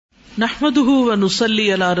نحمده ونصلي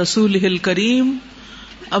على رسوله الكريم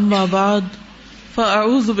اما بعد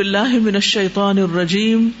فاعوذ بالله من الشيطان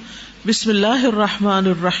الرجيم بسم الله الرحمن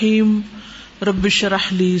الرحيم رب اشرح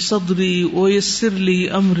لي صدري ويسر لي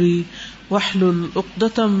امري واحلل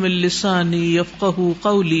عقدة من لساني يفقهوا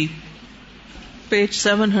قولي. Page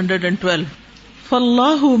 712.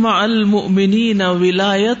 فالله مع المؤمنين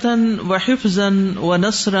ولاية وحفظا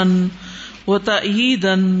ونصرا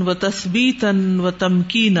وتأییدا وتثبیتا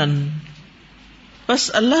وتمکینا. بس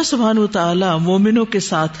اللہ سبحانہ وتعالی مومنوں کے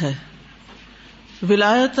ساتھ ہے،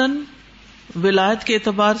 ولایتاً ولایت کے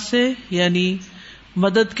اعتبار سے یعنی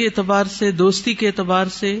مدد کے اعتبار سے، دوستی کے اعتبار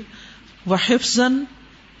سے، وحفظاً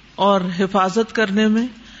اور حفاظت کرنے میں،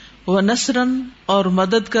 ونصراً اور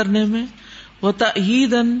مدد کرنے میں،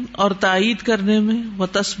 وتأییداً اور تائید کرنے میں،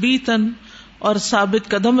 وتثبیتاً اور ثابت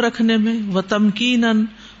قدم رکھنے میں، وتمکیناً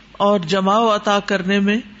اور جماؤ عطا کرنے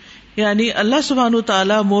میں. یعنی اللہ سبحانہ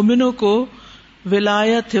وتعالی مومنوں کو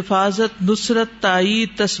ولایت، حفاظت، نصرت، تائید،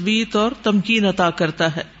 تثبیت اور تمکین عطا کرتا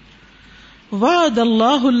ہے. وعد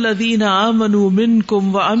اللہ الذین آمنوا منکم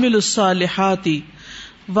وعملوا الصالحات.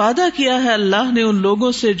 وعدہ کیا ہے اللہ نے ان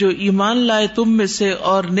لوگوں سے جو ایمان لائے تم میں سے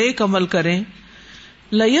اور نیک عمل کریں.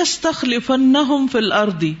 لَيَسْتَخْلِفَنَّهُمْ فِي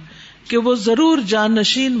الْأَرْضِ کہ وہ ضرور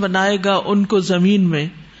جانشین بنائے گا ان کو زمین میں.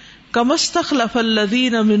 كَمَا اسْتَخْلَفَ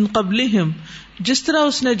الَّذِينَ مِن قَبْلِهِمْ جس طرح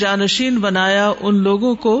اس نے جانشین بنایا ان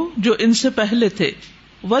لوگوں کو جو ان سے پہلے تھے.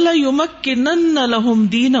 وَلَيُمَكِّنَنَّ لَهُمْ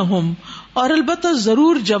دِينَهُمْ اور البتہ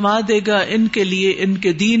ضرور جما دے گا ان کے لیے ان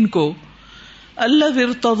کے دین کو. الَّذِي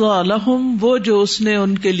ارْتَضَىٰ لَهُمْ وہ جو اس نے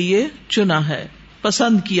ان کے لیے چنا ہے،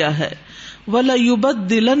 پسند کیا ہے.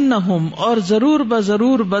 وَلَيُبَدِّلَنَّهُمْ اور ضرور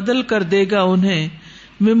بضرور بدل کر دے گا انہیں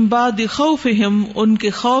مِن بَعْدِ خَوْفِهِمْ ان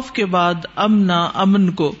کے خوف کے بعد امن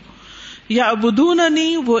کو.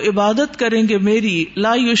 یعبدوننی وہ عبادت کریں گے میری،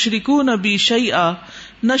 لا یشرکون بی شیئا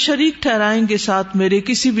نہ شریک ٹھہرائیں گے ساتھ میرے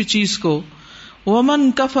کسی بھی چیز کو. ومن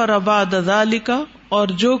کفر بعد ذلک اور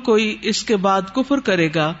جو کوئی اس کے بعد کفر کرے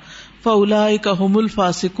گا، فاولئک هم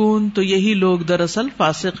الفاسقون تو یہی لوگ دراصل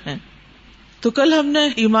فاسق ہیں. تو کل ہم نے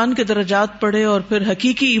ایمان کے درجات پڑھے اور پھر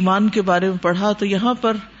حقیقی ایمان کے بارے میں پڑھا. تو یہاں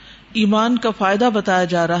پر ایمان کا فائدہ بتایا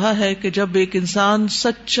جا رہا ہے کہ جب ایک انسان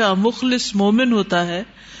سچا مخلص مومن ہوتا ہے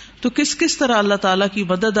تو کس کس طرح اللہ تعالیٰ کی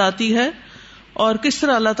مدد آتی ہے اور کس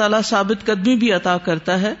طرح اللہ تعالیٰ ثابت قدمی بھی عطا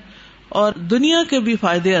کرتا ہے اور دنیا کے بھی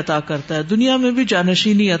فائدے عطا کرتا ہے، دنیا میں بھی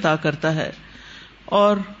جانشینی عطا کرتا ہے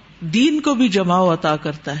اور دین کو بھی جماؤ عطا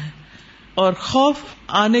کرتا ہے اور خوف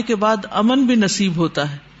آنے کے بعد امن بھی نصیب ہوتا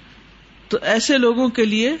ہے. تو ایسے لوگوں کے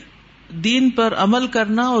لیے دین پر عمل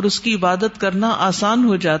کرنا اور اس کی عبادت کرنا آسان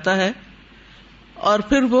ہو جاتا ہے اور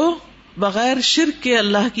پھر وہ بغیر شرک کے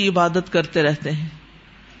اللہ کی عبادت کرتے رہتے ہیں.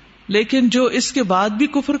 لیکن جو اس کے بعد بھی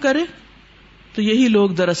کفر کرے تو یہی لوگ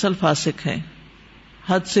دراصل فاسق ہیں،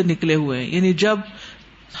 حد سے نکلے ہوئے ہیں. یعنی جب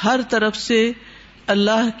ہر طرف سے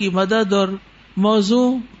اللہ کی مدد اور موزوں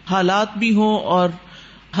حالات بھی ہوں اور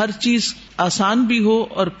ہر چیز آسان بھی ہو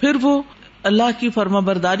اور پھر وہ اللہ کی فرما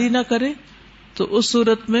برداری نہ کرے تو اس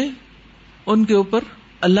صورت میں ان کے اوپر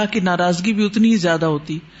اللہ کی ناراضگی بھی اتنی ہی زیادہ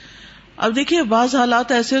ہوتی. اب دیکھیے بعض حالات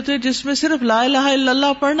ایسے ہوتے ہیں جس میں صرف لا الہ الا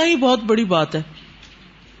اللہ پڑھنا ہی بہت بڑی بات ہے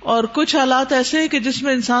اور کچھ حالات ایسے ہیں کہ جس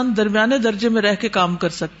میں انسان درمیانے درجے میں رہ کے کام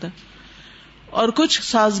کر سکتا ہے اور کچھ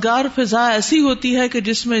سازگار فضا ایسی ہوتی ہے کہ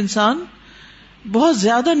جس میں انسان بہت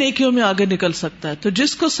زیادہ نیکیوں میں آگے نکل سکتا ہے. تو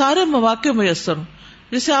جس کو سارے مواقع میسر ہوں،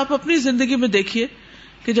 جیسے آپ اپنی زندگی میں دیکھیے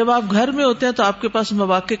کہ جب آپ گھر میں ہوتے ہیں تو آپ کے پاس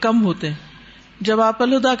مواقع کم ہوتے ہیں، جب آپ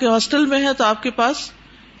الہدا کے ہاسٹل میں ہیں تو آپ کے پاس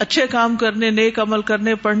اچھے کام کرنے، نیک عمل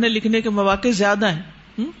کرنے، پڑھنے لکھنے کے مواقع زیادہ ہیں.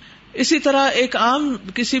 اسی طرح ایک عام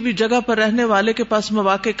کسی بھی جگہ پر رہنے والے کے پاس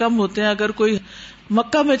مواقع کم ہوتے ہیں. اگر کوئی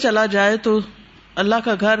مکہ میں چلا جائے تو اللہ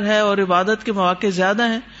کا گھر ہے اور عبادت کے مواقع زیادہ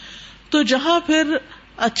ہیں. تو جہاں پھر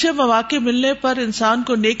اچھے مواقع ملنے پر انسان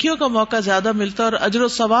کو نیکیوں کا موقع زیادہ ملتا ہے اور اجر و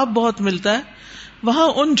ثواب بہت ملتا ہے، وہاں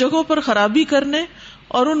ان جگہوں پر خرابی کرنے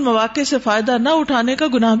اور ان مواقع سے فائدہ نہ اٹھانے کا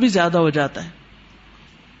گناہ بھی زیادہ ہو جاتا ہے.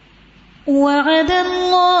 وعد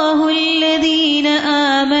اللہ الذین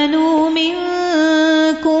آمنوا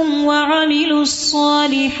منکم وعملوا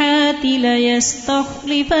الصالحات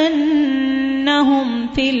لَيَسْتَخْلِفَنَّهُمْ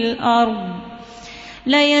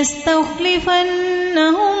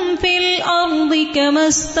فِي الْأَرْضِ كَمَا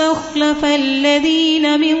اسْتَخْلَفَ الَّذِينَ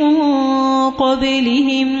مِن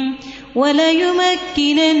قَبْلِهِمْ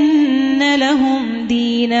وَلَيُمَكِّنَنَّ لَهُمْ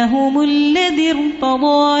دِينَهُمُ الَّذِي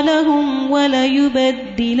ارْتَضَىٰ لَهُمْ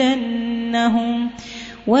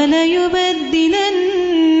وَلَيُبَدِّلَنَّهُم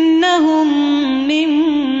مِّن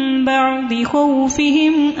بَعْدِ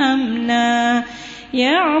خَوْفِهِمْ أَمْنًا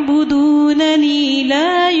يَعْبُدُونَنِي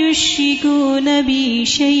لَا يُشْرِكُونَ بِي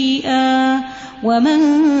شَيْئًا ومن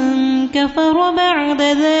كفر بعد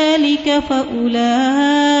ذلك فأولئك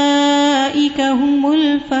هم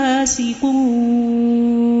الفاسقون.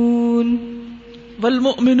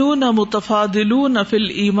 والمؤمنون متفاضلون فی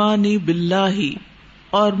الایمان باللہ،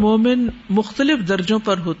 اور مومن مختلف درجوں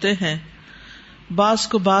پر ہوتے ہیں، بعض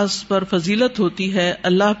کو بعض پر فضیلت ہوتی ہے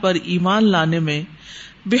اللہ پر ایمان لانے میں،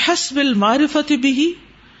 بحسب المعرفت بہ،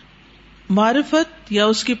 معرفت یا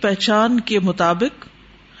اس کی پہچان کے مطابق،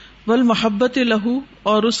 والمحبت لہ،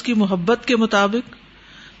 اور اس کی محبت کے مطابق،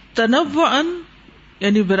 تنوعا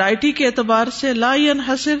یعنی ورائٹی کے اعتبار سے، لا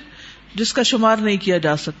ينحصر جس کا شمار نہیں کیا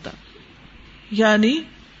جا سکتا، یعنی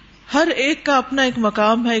ہر ایک کا اپنا ایک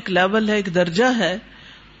مقام ہے، ایک لیول ہے، ایک درجہ ہے،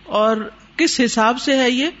 اور کس حساب سے ہے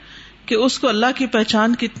یہ کہ اس کو اللہ کی پہچان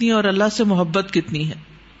کتنی اور اللہ سے محبت کتنی ہے.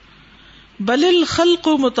 بل الخلق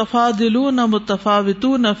متفاضلون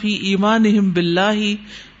متفاوتون فی ایمانہم باللہ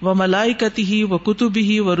وملائکتہ وکتبہ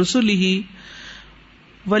ورسلہ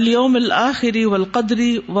والیوم الآخر والقدر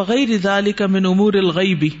وغیر ذلک من امور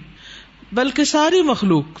الغیب، بلکہ ساری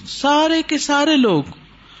مخلوق، سارے کے سارے لوگ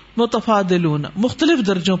متفاضلون مختلف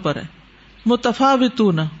درجوں پر ہیں،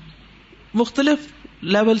 متفاوتون مختلف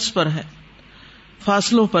لیولز پر ہیں،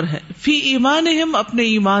 فاصلوں پر ہے، فی ایمانہم اپنے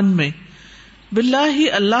ایمان میں، باللہ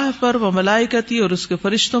اللہ پر، و ملائکتی اور اس کے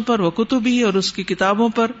فرشتوں پر، و کتبی اور اس کی کتابوں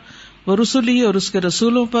پر، و رسلی اور اس کے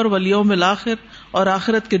رسولوں پر، والیوم الآخر اور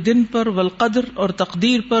آخرت کے دن پر، والقدر اور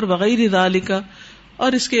تقدیر پر، وغیر ذالک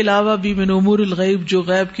اور اس کے علاوہ بھی من امور الغیب جو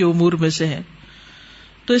غیب کے امور میں سے ہیں.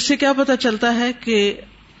 تو اس سے کیا پتہ چلتا ہے کہ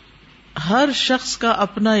ہر شخص کا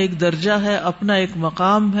اپنا ایک درجہ ہے، اپنا ایک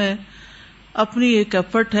مقام ہے، اپنی ایک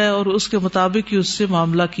ایفرٹ ہے، اور اس کے مطابق ہی اس سے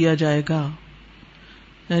معاملہ کیا جائے گا.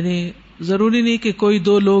 یعنی ضروری نہیں کہ کوئی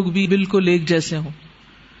دو لوگ بھی بالکل ایک جیسے ہوں،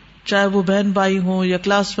 چاہے وہ بہن بھائی ہوں یا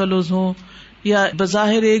کلاس فیلوز ہوں یا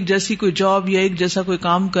بظاہر ایک جیسی کوئی جاب یا ایک جیسا کوئی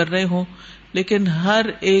کام کر رہے ہوں، لیکن ہر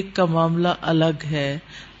ایک کا معاملہ الگ ہے،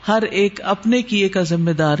 ہر ایک اپنے کیے کا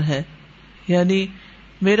ذمہ دار ہے. یعنی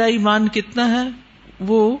میرا ایمان کتنا ہے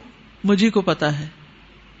وہ مجھے کو پتا ہے،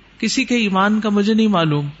 کسی کے ایمان کا مجھے نہیں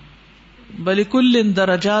معلوم. بلکل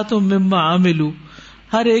درجات مما عملوا،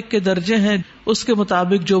 ہر ایک کے درجے ہیں اس کے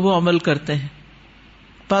مطابق جو وہ عمل کرتے ہیں.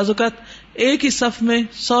 بعض اوقات ایک ہی صف میں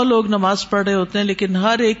 100 لوگ نماز پڑھ رہے ہوتے ہیں، لیکن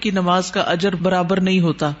ہر ایک کی نماز کا اجر برابر نہیں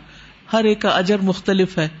ہوتا، ہر ایک کا اجر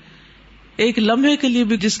مختلف ہے. ایک لمحے کے لیے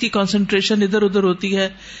بھی جس کی کنسنٹریشن ادھر ادھر ہوتی ہے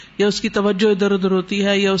یا اس کی توجہ ادھر ادھر ہوتی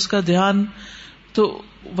ہے یا اس کا دھیان تو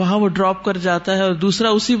وہاں وہ ڈراپ کر جاتا ہے، اور دوسرا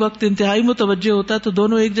اسی وقت انتہائی متوجہ ہوتا ہے، تو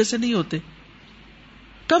دونوں ایک جیسے نہیں ہوتے.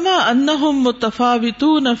 کما انہم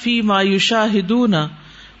متفاوتون فیما یشاہدون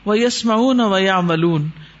ویسمعون ویعملون،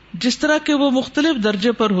 جس طرح کہ وہ مختلف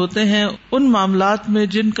درجے پر ہوتے ہیں ان معاملات میں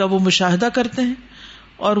جن کا وہ مشاہدہ کرتے ہیں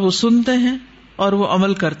اور وہ سنتے ہیں اور وہ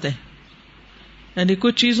عمل کرتے ہیں. یعنی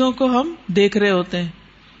کچھ چیزوں کو ہم دیکھ رہے ہوتے ہیں،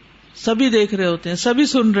 سبھی دیکھ رہے ہوتے ہیں، سبھی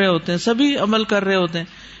سن رہے ہوتے ہیں، سبھی عمل کر رہے ہوتے ہیں،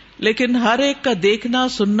 لیکن ہر ایک کا دیکھنا،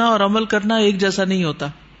 سننا اور عمل کرنا ایک جیسا نہیں ہوتا.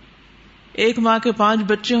 ایک ماں کے 5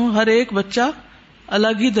 بچے ہوں، ہر ایک بچہ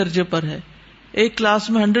الگ ہی درجے پر ہے. ایک کلاس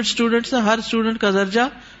میں 100 اسٹوڈینٹس ہیں، ہر اسٹوڈینٹ کا درجہ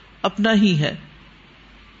اپنا ہی ہے.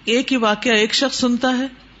 ایک ہی واقعہ ایک شخص سنتا ہے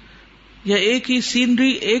یا ایک ہی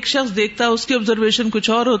سینری ایک شخص دیکھتا ہے، اس کی آبزرویشن کچھ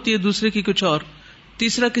اور ہوتی ہے، دوسرے کی کچھ اور،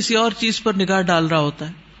 تیسرا کسی اور چیز پر نگاہ ڈال رہا ہوتا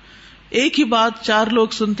ہے. ایک ہی بات 4 لوگ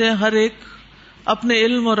سنتے ہیں، ہر ایک اپنے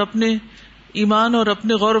علم اور اپنے ایمان اور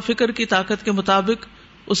اپنے غور و فکر کی طاقت کے مطابق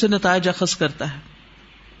اسے نتائج اخذ کرتا ہے.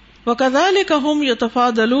 وَكَذَلِكَ هُمْ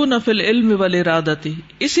يَتَفَاضَلُونَ فِي الْعِلْمِ وَالْإِرَادَةِ،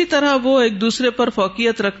 اسی طرح وہ ایک دوسرے پر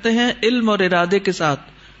فوقیت رکھتے ہیں علم اور ارادے کے ساتھ،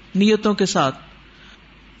 نیتوں کے ساتھ.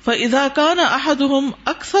 فَإِذَا كَانَ أَحَدُهُمْ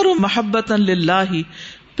أَكْثَرُ مَحَبَّةً لِلَّهِ،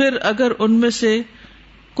 پھر اگر ان میں سے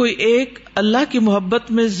کوئی ایک اللہ کی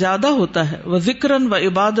محبت میں زیادہ ہوتا ہے، وَذِكْرًا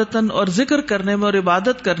وَعِبَادَةً اور ذکر کرنے میں اور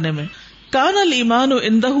عبادت کرنے میں، كَانَ الْإِيمَانُ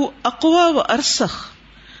عِنْدَهُ أَقْوَى وَأَرْسَخ،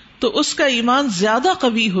 تو اس کا ایمان زیادہ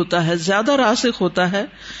قوی ہوتا ہے، زیادہ راسخ ہوتا ہے،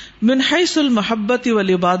 من حیث المحبت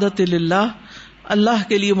والعبادت للہ، اللہ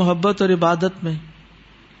کے لیے محبت اور عبادت میں،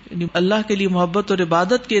 یعنی اللہ کے لیے محبت اور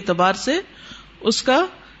عبادت کے اعتبار سے اس کا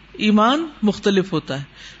ایمان مختلف ہوتا ہے.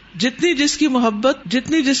 جتنی جس کی محبت،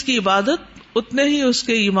 جتنی جس کی عبادت، اتنے ہی اس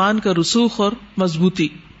کے ایمان کا رسوخ اور مضبوطی.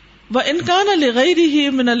 وَإِنْ كَانَ لِغَيْرِهِ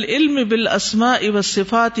مِنَ الْعِلْمِ بِالْأَسْمَاءِ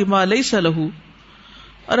وَالصِّفَاتِ مَا لَيْسَ لَهُ،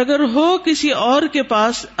 اور اگر ہو کسی اور کے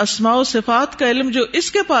پاس اسماء و صفات کا علم جو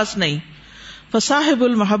اس کے پاس نہیں، فصاحب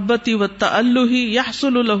المحبت والتألہ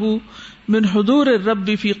يحصل له من حضور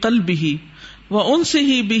الرب في قلبه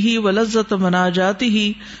وانسه به ولذت مناجاته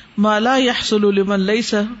ما لا يحصل لمن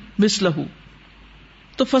ليس مثله.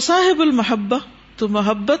 تو فصاحب المحبہ تو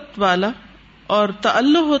محبت والا، اور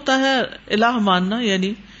تألہ ہوتا ہے الہ ماننا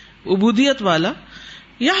یعنی عبودیت والا،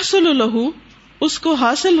 يحصل له اس کو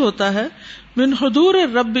حاصل ہوتا ہے من حضور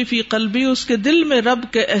الرب فی قلبی، اس کے دل میں رب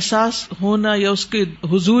کے احساس ہونا یا اس کے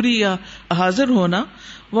حضوری یا حاضر ہونا،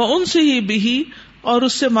 وانسہ بہ، اور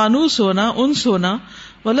اس سے مانوس ہونا، انس ہونا،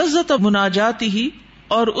 ولذت مناجاتہ،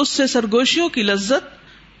 اور اس سے سرگوشیوں کی لذت،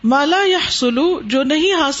 ما لا یحصل، جو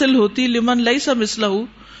نہیں حاصل ہوتی، لمن لیس مثلہ،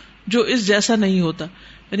 جو اس جیسا نہیں ہوتا.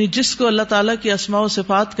 یعنی جس کو اللہ تعالیٰ کی اسماء و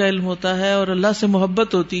صفات کا علم ہوتا ہے اور اللہ سے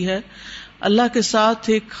محبت ہوتی ہے، اللہ کے ساتھ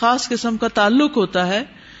ایک خاص قسم کا تعلق ہوتا ہے،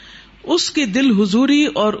 اس کی دل حضوری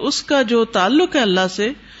اور اس کا جو تعلق ہے اللہ سے،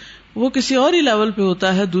 وہ کسی اور ہی لیول پہ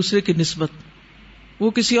ہوتا ہے دوسرے کی نسبت، وہ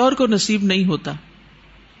کسی اور کو نصیب نہیں ہوتا.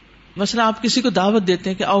 مثلا آپ کسی کو دعوت دیتے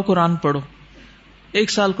ہیں کہ آؤ قرآن پڑھو، 1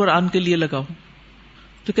 سال قرآن کے لیے لگاؤ،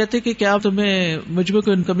 تو کہتے کہ کیا تمہیں مجھ میں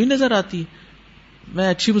کوئی کمی نظر آتی ہے؟ میں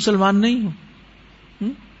اچھی مسلمان نہیں ہوں،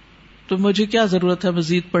 تو مجھے کیا ضرورت ہے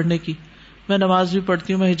مزید پڑھنے کی؟ میں نماز بھی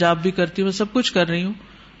پڑھتی ہوں، میں حجاب بھی کرتی ہوں، میں سب کچھ کر رہی ہوں،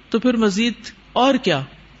 تو پھر مزید اور کیا؟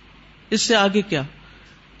 اس سے آگے کیا؟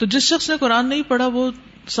 تو جس شخص نے قرآن نہیں پڑھا وہ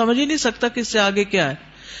سمجھ ہی نہیں سکتا کہ اس سے آگے کیا ہے.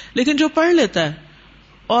 لیکن جو پڑھ لیتا ہے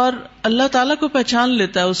اور اللہ تعالیٰ کو پہچان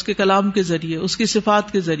لیتا ہے اس کے کلام کے ذریعے، اس کی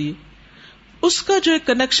صفات کے ذریعے، اس کا جو ایک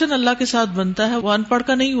کنیکشن اللہ کے ساتھ بنتا ہے وہ ان پڑھ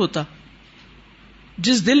کا نہیں ہوتا.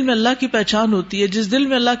 جس دل میں اللہ کی پہچان ہوتی ہے، جس دل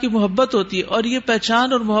میں اللہ کی محبت ہوتی ہے، اور یہ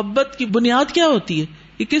پہچان اور محبت کی بنیاد کیا ہوتی ہے؟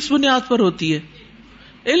 یہ کس بنیاد پر ہوتی ہے؟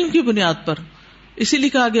 علم کی بنیاد پر. اسی لیے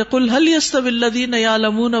کہا گیا قل هل يستوي الذين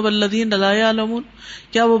يعلمون والذين لا يعلمون،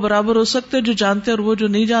 کیا وہ برابر ہو سکتے ہیں جو جانتے اور وہ جو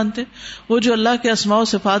نہیں جانتے؟ وہ جو اللہ کے اسماء و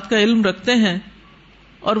صفات کا علم رکھتے ہیں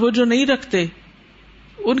اور وہ جو نہیں رکھتے،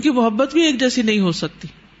 ان کی محبت بھی ایک جیسی نہیں ہو سکتی.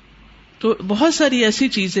 تو بہت ساری ایسی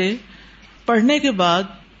چیزیں پڑھنے کے بعد،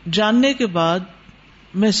 جاننے کے بعد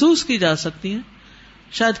محسوس کی جا سکتی ہیں،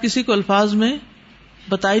 شاید کسی کو الفاظ میں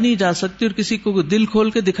بتائی نہیں جا سکتی اور کسی کو دل کھول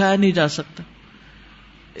کے دکھایا نہیں جا سکتا.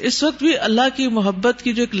 اس وقت بھی اللہ کی محبت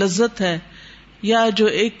کی جو ایک لذت ہے یا جو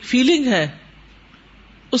ایک فیلنگ ہے،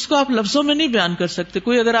 اس کو آپ لفظوں میں نہیں بیان کر سکتے.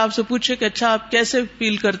 کوئی اگر آپ سے پوچھے کہ اچھا آپ کیسے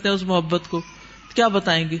فیل کرتے ہیں اس محبت کو، کیا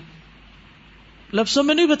بتائیں گے؟ لفظوں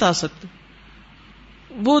میں نہیں بتا سکتے.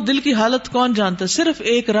 وہ دل کی حالت کون جانتا ہے؟ صرف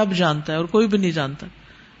ایک رب جانتا ہے اور کوئی بھی نہیں جانتا،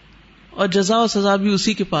 اور جزا و سزا بھی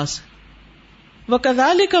اسی کے پاس ہے.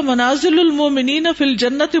 وَكَذَلِكَ مَنَازِلُ الْمُؤْمِنِينَ فِي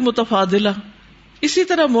الْجَنَّةِ مُتَفَاضِلَةٌ، اسی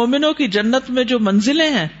طرح مومنوں کی جنت میں جو منزلیں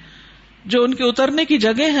ہیں، جو ان کے اترنے کی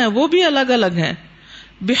جگہ ہیں، وہ بھی الگ الگ ہیں.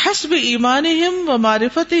 بحسب ایمانہم و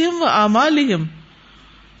معرفتہم و اعمالہم،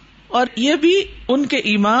 اور یہ بھی ان کے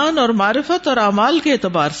ایمان اور معرفت اور اعمال کے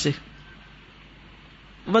اعتبار سے.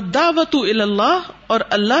 والدعوۃ الی اللہ، اور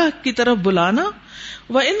اللہ کی طرف بلانا.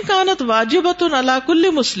 وان کانت واجبۃ علی کل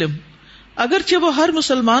مسلم، اگرچہ وہ ہر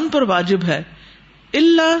مسلمان پر واجب ہے.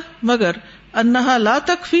 الا، مگر انہا لا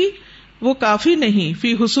تکفی، وہ کافی نہیں،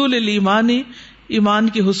 فی حصول الایمان، ایمان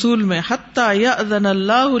کی حصول میں، حتی یأذن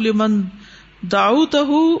اللہ لمن دعوتہ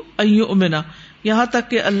ان یؤمن، یہاں تک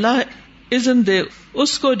کہ اللہ اذن دے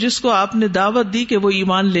اس کو جس کو آپ نے دعوت دی کہ وہ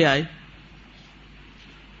ایمان لے آئے.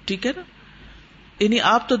 ٹھیک ہے نا؟ یعنی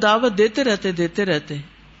آپ تو دعوت دیتے رہتے،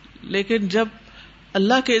 لیکن جب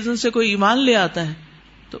اللہ کے اذن سے کوئی ایمان لے آتا ہے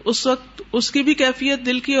تو اس وقت اس کی بھی کیفیت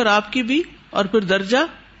دل کی اور آپ کی بھی، اور پھر درجہ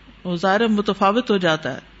ظاہر متفاوت ہو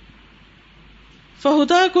جاتا ہے.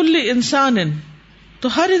 فہدیٰ کل انسان، تو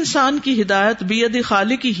ہر انسان کی ہدایت بید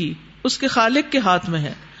خالقہ، اس کے خالق کے ہاتھ میں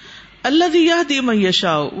ہے. الذی یہدی من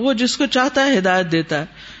یشاء، وہ جس کو چاہتا ہے ہدایت دیتا ہے.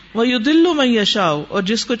 ویضل من یشاء، اور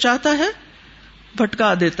جس کو چاہتا ہے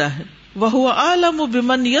بھٹکا دیتا ہے. وہو اعلم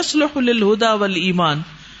بمن یصلح للہدی والایمان،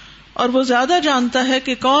 اور وہ زیادہ جانتا ہے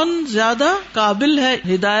کہ کون زیادہ قابل ہے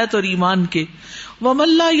ہدایت اور ایمان کے. ومن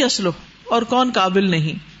لا یصلح، اور کون قابل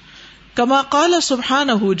نہیں. کما قال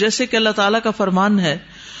سبحانہ، جیسے کہ اللہ تعالیٰ کا فرمان ہے،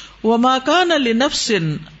 وما کان لنفس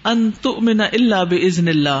ان تؤمن الا باذن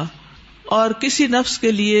اللہ، اور کسی نفس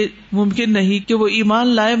کے لیے ممکن نہیں کہ وہ ایمان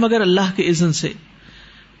لائے مگر اللہ کے اذن سے.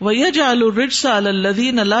 ویجعل الرجس علی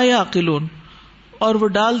الذین لا یعقلون، اور وہ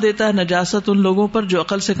ڈال دیتا ہے نجاست ان لوگوں پر جو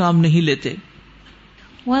عقل سے کام نہیں لیتے.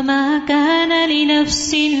 وما كان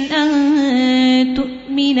لنفس ان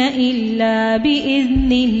تؤمن الا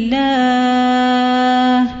باذن الله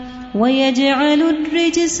وَيَجْعَلُ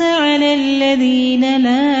الرِّجْسَ عَلَى الَّذِينَ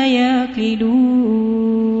لَا يَعْقِلُونَ.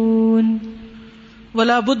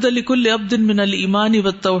 وَلَا بُدَّ لِكُلِّ عَبْدٍ مِّنَ الْإِيمَانِ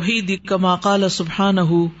وَالتَّوْحِيدِ كَمَا قَالَ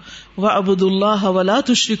سُبْحَانَهُ وَاعْبُدُوا اللَّهَ وَلَا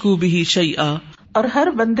تُشْرِكُوا بِهِ شَيْئًا. اور ہر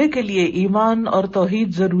بندے کے لیے ایمان اور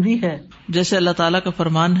توحید ضروری ہے، جیسے اللہ تعالیٰ کا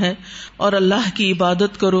فرمان ہے، اور اللہ کی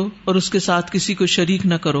عبادت کرو اور اس کے ساتھ کسی کو شریک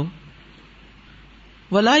نہ کرو.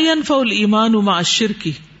 وَلَا يَنفَعُ الْإِيمَانُ مَعَ الشِّرْكِ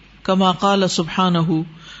كَمَا قَالَ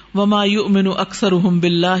سُبْحَانَهُ وما يؤمن اکثرهم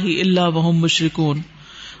باللہ الا وهم مشرکون.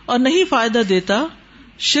 اور نہیں فائدہ دیتا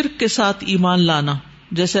شرک کے ساتھ ایمان لانا،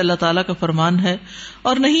 جیسے اللہ تعالیٰ کا فرمان ہے،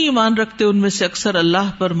 اور نہیں ایمان رکھتے ان میں سے اکثر اللہ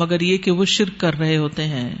پر مگر یہ کہ وہ شرک کر رہے ہوتے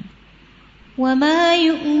ہیں۔ وَمَا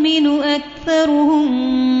يُؤْمِنُ أَكْثَرُهُم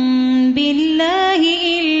بِاللَّهِ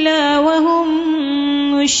إِلَّا وَهُم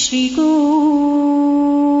مُشْرِكُونَ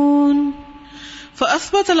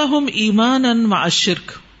فَأَثْبَتَ لَهُمْ إِيمَانًا مَعَ الشِّرْكِ،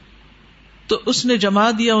 تو اس نے جما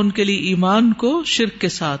دیا ان کے لیے ایمان کو شرک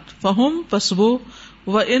کے ساتھ، فَهُمْ پس وہ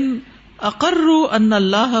وَإِنْ أَقَرُّوا أَنَّ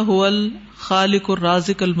اللَّهَ هُوَ الْخَالِقُ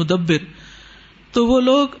الرَّازِقُ الْمُدَبِّرُ، تو وہ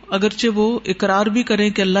لوگ اگرچہ وہ اقرار بھی کریں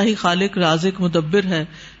کہ اللہ ہی خالق رازق مدبر ہے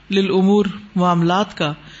للامور معاملات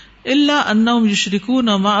کا، الا انہم یشرکون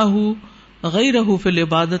معہ غیرہ فی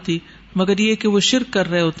العبادۃ، مگر یہ کہ وہ شرک کر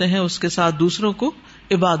رہے ہوتے ہیں اس کے ساتھ دوسروں کو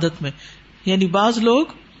عبادت میں۔ یعنی بعض لوگ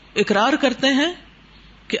اقرار کرتے ہیں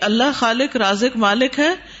کہ اللہ خالق رازق مالک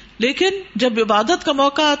ہے، لیکن جب عبادت کا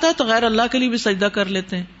موقع آتا ہے تو غیر اللہ کے لیے بھی سجدہ کر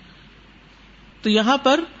لیتے ہیں۔ تو یہاں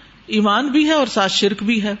پر ایمان بھی ہے اور ساتھ شرک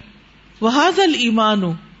بھی ہے۔ وَهَذَا الْإِيمَانُ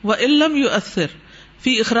وَإِن لَّمْ يُؤَثِّرْ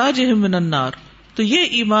فِي إِخْرَاجِهِم مِّنَ النَّارِ، تو یہ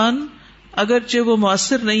ایمان اگرچہ وہ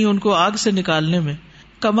مؤثر نہیں ان کو آگ سے نکالنے میں،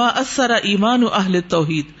 کما اثر ایمان اہل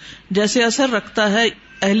التوحید، جیسے اثر رکھتا ہے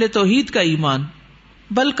اہل توحید کا ایمان،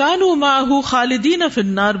 بل کانوا معه خالدین فی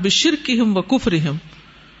النار بشرکہم وکفرہم،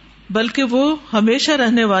 بلکہ وہ ہمیشہ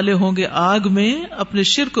رہنے والے ہوں گے آگ میں اپنے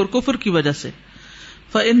شرک اور کفر کی وجہ سے۔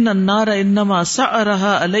 فإن النار انما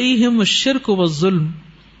سعرها علیہم الشرک والظلم،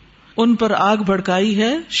 ان پر آگ بھڑکائی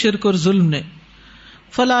ہے شرک اور ظلم نے۔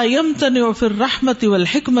 فلا يمتنع في الرحمة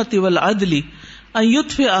والحکمة والعدل ان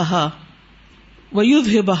يطفئها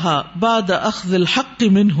ويذهبها بعد اخذ الحق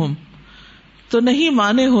منهم، تو نہیں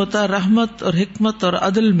مانے ہوتا رحمت اور حکمت اور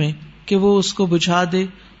عدل میں کہ وہ اس کو بجھا دے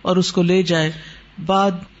اور اس کو لے جائے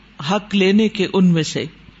بعد حق لینے کے ان میں سے۔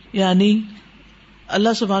 یعنی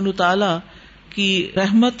اللہ سبحانہ تعالی کی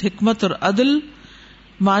رحمت، حکمت اور عدل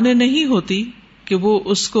مانے نہیں ہوتی کہ وہ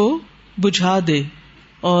اس کو بجھا دے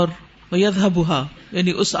اور وَيَذْهَبُهَا،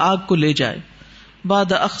 یعنی اس آگ کو لے جائے، بعد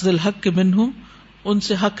اخذ الحق منہم، ان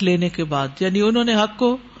سے حق لینے کے بعد، یعنی انہوں نے حق کو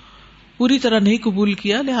پوری طرح نہیں قبول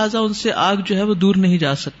کیا، لہٰذا ان سے آگ جو ہے وہ دور نہیں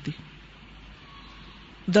جا سکتی۔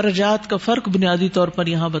 درجات کا فرق بنیادی طور پر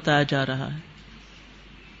یہاں بتایا جا رہا ہے،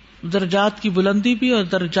 درجات کی بلندی بھی اور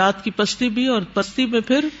درجات کی پستی بھی، اور پستی میں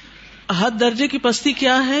پھر حد درجے کی پستی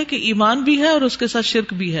کیا ہے کہ ایمان بھی ہے اور اس کے ساتھ شرک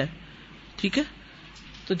بھی ہے، ٹھیک ہے؟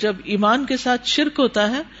 تو جب ایمان کے ساتھ شرک ہوتا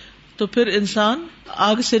ہے تو پھر انسان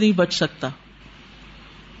آگ سے نہیں بچ سکتا۔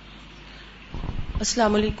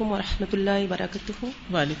 السلام علیکم ورحمۃ اللہ وبرکاتہ۔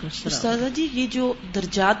 وعلیکم السلام۔ استاذہ جی، یہ جو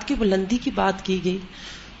درجات کی بلندی کی بات کی گئی،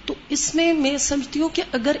 تو اس میں سمجھتی ہوں کہ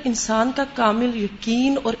اگر انسان کا کامل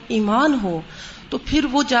یقین اور ایمان ہو تو پھر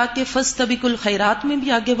وہ جا کے فاستبقوا الخیرات میں بھی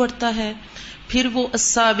آگے بڑھتا ہے، پھر وہ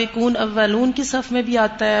السابقون اولون کی صف میں بھی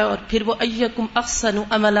آتا ہے، اور پھر وہ ایکم احسن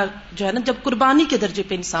عملا جو ہے نا، جب قربانی کے درجے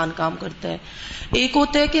پہ انسان کام کرتا ہے۔ ایک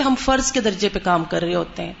ہوتا ہے کہ ہم فرض کے درجے پہ کام کر رہے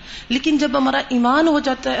ہوتے ہیں، لیکن جب ہمارا ایمان ہو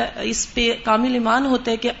جاتا ہے، اس پہ کامل ایمان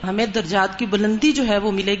ہوتا ہے کہ ہمیں درجات کی بلندی جو ہے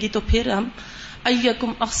وہ ملے گی، تو پھر ہم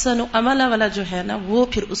ایکم احسن عملا والا جو ہے نا، وہ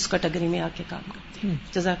پھر اس کیٹیگری میں آ کے کام کرتے ہیں۔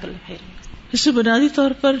 جزاک اللہ خیر۔ اس سے بنیادی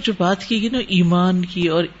طور پر جو بات کی گئی نا ایمان کی،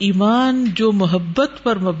 اور ایمان جو محبت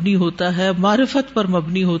پر مبنی ہوتا ہے، معرفت پر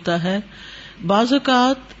مبنی ہوتا ہے، بعض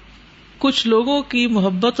اوقات کچھ لوگوں کی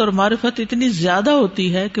محبت اور معرفت اتنی زیادہ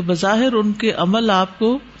ہوتی ہے کہ بظاہر ان کے عمل آپ کو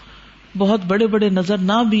بہت بڑے بڑے نظر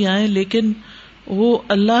نہ بھی آئیں، لیکن وہ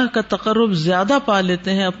اللہ کا تقرب زیادہ پا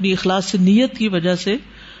لیتے ہیں اپنی اخلاص نیت کی وجہ سے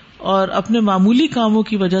اور اپنے معمولی کاموں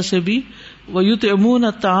کی وجہ سے بھی۔ وَيُطْعِمُونَ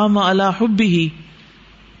الطَّعَامَ عَلَى حُبِّهِ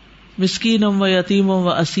مسکینم و یتیم و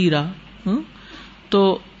اسیرا۔ تو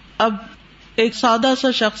اب ایک سادہ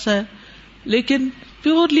سا شخص ہے لیکن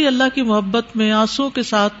پیورلی اللہ کی محبت میں آنسوں کے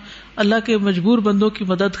ساتھ اللہ کے مجبور بندوں کی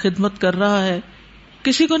مدد خدمت کر رہا ہے،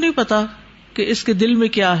 کسی کو نہیں پتا کہ اس کے دل میں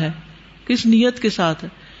کیا ہے، کس نیت کے ساتھ ہے۔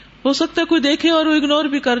 ہو سکتا ہے کوئی دیکھے اور وہ اگنور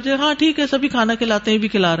بھی کر دے، ہاں ٹھیک ہے سبھی کھانا کھلاتے ہیں بھی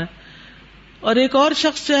کھلا رہا ہے، اور ایک اور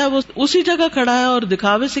شخص جو ہے وہ اسی جگہ کھڑا ہے اور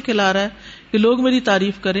دکھاوے سے کھلا رہا ہے کہ لوگ میری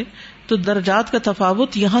تعریف کریں۔ تو درجات کا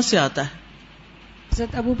تفاوت یہاں سے آتا ہے۔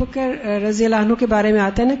 حضرت ابو بکر رضی اللہ عنہ کے بارے میں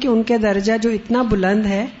آتا ہے نا کہ ان کا درجہ جو اتنا بلند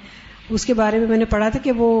ہے، اس کے بارے میں میں نے پڑھا تھا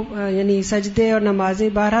کہ وہ یعنی سجدے اور نمازیں،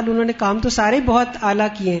 بہرحال انہوں نے کام تو سارے بہت اعلیٰ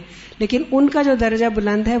کیے ہیں، لیکن ان کا جو درجہ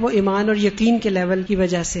بلند ہے وہ ایمان اور یقین کے لیول کی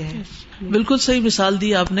وجہ سے ہے۔ بالکل صحیح مثال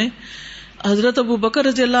دی آپ نے۔ حضرت ابو بکر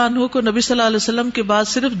رضی اللہ عنہ کو نبی صلی اللہ علیہ وسلم کے بعد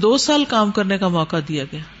صرف 2 سال کام کرنے کا موقع دیا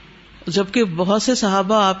گیا، جبکہ بہت سے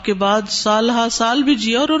صحابہ آپ کے بعد سال ہا سال بھی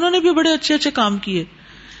جیے اور انہوں نے بھی بڑے اچھے اچھے کام کیے،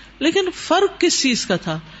 لیکن فرق کس چیز کا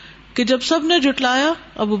تھا کہ جب سب نے جٹلایا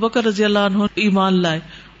ابو بکر رضی اللہ عنہ ایمان لائے،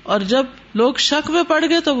 اور جب لوگ شک میں پڑ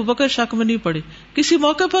گئے تو ابو بکر شک میں نہیں پڑے، کسی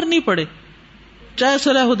موقع پر نہیں پڑے، چاہے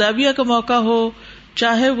صلح حدیبیہ کا موقع ہو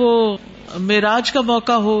چاہے وہ معراج کا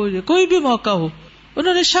موقع ہو یا کوئی بھی موقع ہو,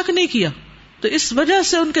 انہوں نے شک نہیں کیا. تو اس وجہ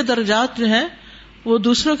سے ان کے درجات جو ہیں وہ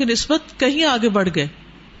دوسروں کی نسبت کہیں آگے بڑھ گئے.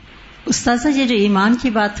 استاذہ یہ جو ایمان کی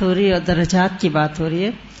بات ہو رہی ہے اور درجات کی بات ہو رہی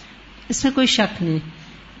ہے, اس میں کوئی شک نہیں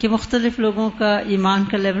کہ مختلف لوگوں کا ایمان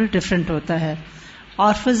کا لیول ڈفرینٹ ہوتا ہے,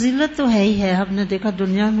 اور فضیلت تو ہے ہی ہے. ہم نے دیکھا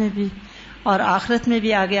دنیا میں بھی اور آخرت میں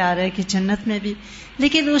بھی آگے آ رہا ہے کہ جنت میں بھی,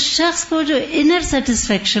 لیکن اس شخص کو جو انر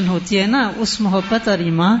سیٹسفیکشن ہوتی ہے نا اس محبت اور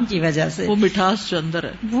ایمان کی وجہ سے, وہ مٹھاس جو اندر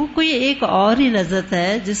ہے, وہ کوئی ایک اور ہی لذت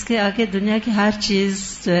ہے جس کے آگے دنیا کی ہر چیز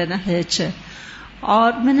جو ہے نا ہیچ ہے.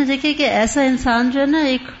 اور میں نے دیکھا کہ ایسا انسان جو ہے نا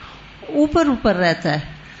ایک اوپر رہتا ہے,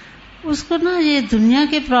 اس کو نا یہ دنیا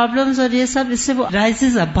کے پرابلمز اور یہ سب, اس سے وہ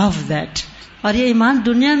رائزز ابو دیٹ, اور یہ ایمان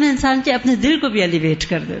دنیا میں انسان کے اپنے دل کو بھی ایلیویٹ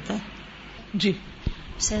کر دیتا ہے. جی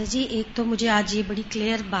سر جی, ایک تو مجھے آج یہ بڑی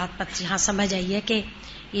کلیئر بات یہاں سمجھ آئی ہے کہ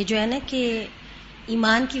یہ جو ہے نا کہ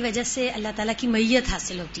ایمان کی وجہ سے اللہ تعالیٰ کی میت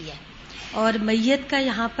حاصل ہوتی ہے, اور میت کا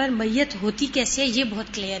یہاں پر میت ہوتی کیسے ہے یہ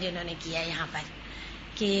بہت کلیئر انہوں نے کیا ہے یہاں پر,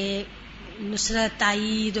 کہ نصرت,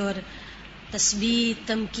 تائید اور تثبیت,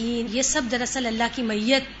 تمکین, یہ سب دراصل اللہ کی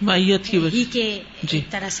میت کی وجہ کے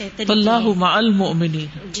ایک طرح سے اللہ مع المؤمنین.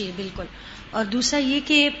 جی بالکل. اور دوسرا یہ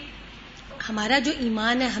کہ ہمارا جو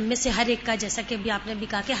ایمان ہے ہم میں سے ہر ایک کا, جیسا کہ ابھی آپ نے بھی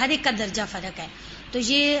کہا کہ ہر ایک کا درجہ فرق ہے, تو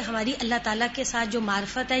یہ ہماری اللہ تعالیٰ کے ساتھ جو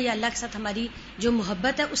معرفت ہے یا اللہ کے ساتھ ہماری جو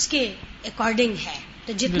محبت ہے اس کے اکارڈنگ ہے.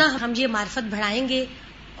 تو جتنا ہم یہ معرفت بڑھائیں گے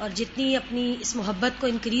اور جتنی اپنی اس محبت کو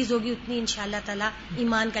انکریز ہوگی اتنی انشاءاللہ تعالیٰ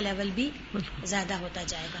ایمان کا لیول بھی زیادہ ہوتا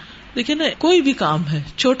جائے گا. لیکن کوئی بھی کام ہے,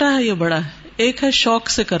 چھوٹا ہے یا بڑا ہے, ایک ہے شوق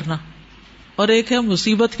سے کرنا اور ایک ہے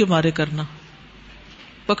مصیبت کے مارے کرنا,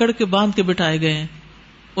 پکڑ کے باندھ کے بٹھائے گئے ہیں,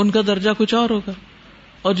 ان کا درجہ کچھ اور ہوگا,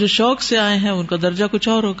 اور جو شوق سے آئے ہیں ان کا درجہ کچھ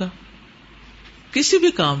اور ہوگا. کسی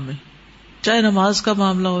بھی کام میں, چاہے نماز کا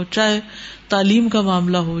معاملہ ہو, چاہے تعلیم کا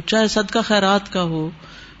معاملہ ہو, چاہے صدقہ خیرات کا ہو,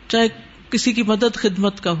 چاہے کسی کی مدد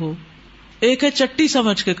خدمت کا ہو, ایک ہے چٹی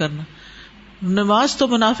سمجھ کے کرنا. نماز تو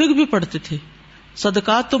منافق بھی پڑھتے تھے,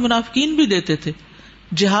 صدقات تو منافقین بھی دیتے تھے,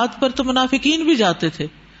 جہاد پر تو منافقین بھی جاتے تھے,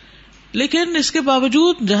 لیکن اس کے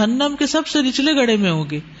باوجود جہنم کے سب سے نچلے گڑھے میں ہوں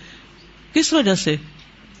گے. کس وجہ سے؟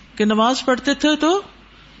 کہ نماز پڑھتے تھے تو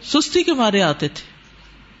سستی کے مارے آتے تھے,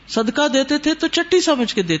 صدقہ دیتے تھے تو چٹی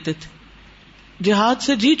سمجھ کے دیتے تھے, جہاد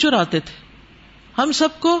سے جی چراتے تھے. ہم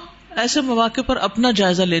سب کو ایسے مواقع پر اپنا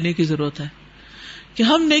جائزہ لینے کی ضرورت ہے کہ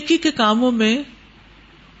ہم نیکی کے کاموں میں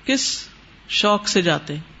کس شوق سے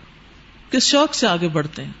جاتے ہیں, کس شوق سے آگے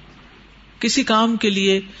بڑھتے ہیں. کسی کام کے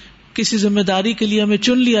لیے, کسی ذمہ داری کے لیے ہمیں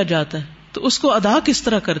چن لیا جاتا ہے تو اس کو ادا کس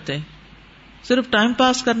طرح کرتے ہیں, صرف ٹائم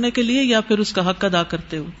پاس کرنے کے لیے یا پھر اس کا حق ادا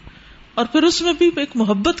کرتے ہوئے. اور پھر اس میں بھی ایک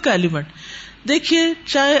محبت کا ایلیمنٹ. دیکھیے,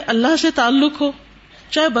 چاہے اللہ سے تعلق ہو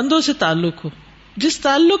چاہے بندوں سے تعلق ہو, جس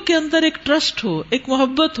تعلق کے اندر ایک ٹرسٹ ہو, ایک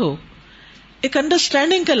محبت ہو, ایک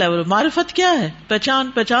انڈرسٹینڈنگ کا لیول. معرفت کیا ہے؟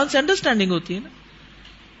 پہچان سے انڈرسٹینڈنگ ہوتی ہے نا,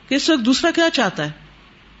 کہ اس وقت دوسرا کیا چاہتا ہے.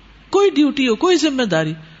 کوئی ڈیوٹی ہو, کوئی ذمہ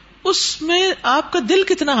داری, اس میں آپ کا دل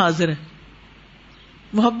کتنا حاضر ہے,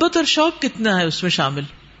 محبت اور شوق کتنا ہے اس میں شامل,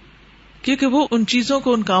 کیونکہ وہ ان چیزوں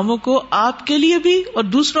کو, ان کاموں کو آپ کے لیے بھی اور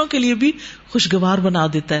دوسروں کے لیے بھی خوشگوار بنا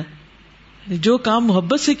دیتا ہے. جو کام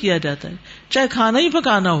محبت سے کیا جاتا ہے, چاہے کھانا ہی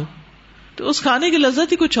پکانا ہو تو اس کھانے کی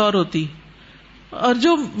لذت ہی کچھ اور ہوتی ہے, اور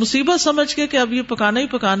جو مصیبت سمجھ کے کہ اب یہ پکانا ہی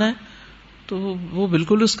پکانا ہے تو وہ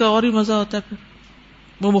بالکل اس کا اور ہی مزہ ہوتا ہے,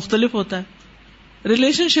 پھر وہ مختلف ہوتا ہے.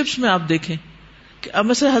 ریلیشن شپس میں آپ دیکھیں کہ اب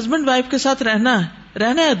مثلا ہسبینڈ وائف کے ساتھ رہنا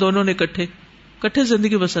ہے, دونوں نے اکٹھے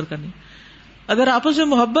زندگی بسر کرنی. اگر آپس میں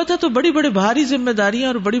محبت ہے تو بڑی بڑی بھاری ذمہ داریاں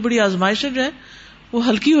اور بڑی بڑی آزمائشیں جو ہیں وہ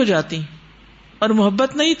ہلکی ہو جاتی ہیں, اور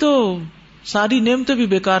محبت نہیں تو ساری نعمتیں بھی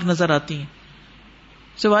بیکار نظر آتی ہیں,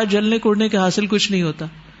 سوائے جلنے کوڑنے کے حاصل کچھ نہیں ہوتا.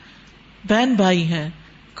 بہن بھائی ہیں,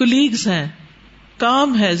 کولیگز ہیں,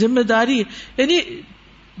 کام ہے, ذمہ داری ہے, یعنی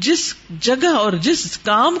جس جگہ اور جس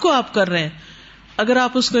کام کو آپ کر رہے ہیں اگر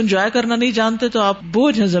آپ اس کو انجوائے کرنا نہیں جانتے تو آپ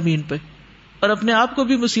بوجھ ہیں زمین پہ, اور اپنے آپ کو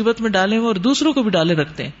بھی مصیبت میں ڈالے ہوئے اور دوسروں کو بھی ڈالے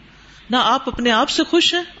رکھتے ہیں. نہ آپ اپنے آپ سے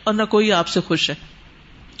خوش ہیں اور نہ کوئی آپ سے خوش ہے,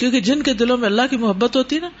 کیونکہ جن کے دلوں میں اللہ کی محبت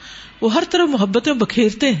ہوتی ہے نا وہ ہر طرف محبتیں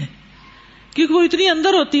بکھیرتے ہیں, کیونکہ وہ اتنی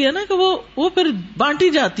اندر ہوتی ہے نا کہ وہ پھر بانٹی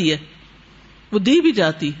جاتی ہے, وہ دی بھی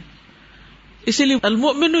جاتی ہے. اسی لیے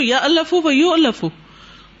المؤمن یألف و یؤلف,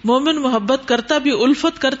 مومن محبت کرتا بھی,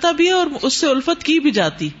 الفت کرتا بھی ہے اور اس سے الفت کی بھی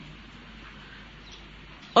جاتی,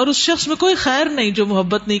 اور اس شخص میں کوئی خیر نہیں جو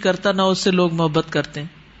محبت نہیں کرتا, نہ اس سے لوگ محبت کرتے ہیں.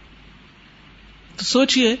 تو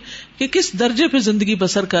سوچئے کہ کس درجے پہ زندگی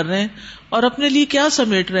بسر کر رہے ہیں اور اپنے لیے کیا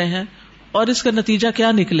سمیٹ رہے ہیں, اور اس کا نتیجہ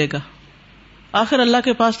کیا نکلے گا. آخر اللہ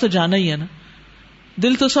کے پاس تو جانا ہی ہے نا.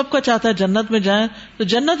 دل تو سب کا چاہتا ہے جنت میں جائیں, تو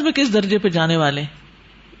جنت میں کس درجے پہ جانے والے ہیں,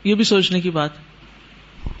 یہ بھی سوچنے کی بات.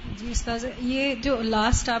 جی استاذ، یہ جو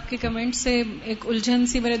لاسٹ آپ کے کمنٹ سے ایک الجھن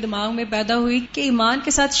سی میرے دماغ میں پیدا ہوئی کہ ایمان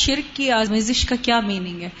کے ساتھ شرک کی آمیزش کا کیا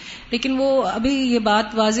میننگ ہے، لیکن وہ ابھی یہ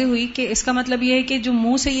بات واضح ہوئی کہ اس کا مطلب یہ ہے کہ جو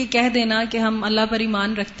منہ سے یہ کہہ دینا کہ ہم اللہ پر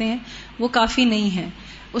ایمان رکھتے ہیں وہ کافی نہیں ہے.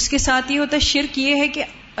 اس کے ساتھ یہ ہوتا ہے شرک یہ ہے کہ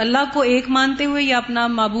اللہ کو ایک مانتے ہوئے یا اپنا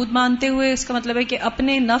معبود مانتے ہوئے، اس کا مطلب ہے کہ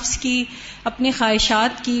اپنے نفس کی، اپنے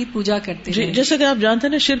خواہشات کی پوجا کرتے ہیں. جیسے کہ آپ جانتے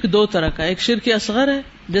ہیں نا، شرک دو طرح کا، ایک شرک اصغر ہے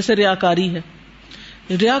جیسے ریاکاری ہے.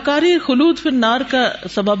 ریاکاری خلود فی النار کا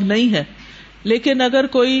سبب نہیں ہے، لیکن اگر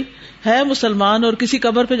کوئی ہے مسلمان اور کسی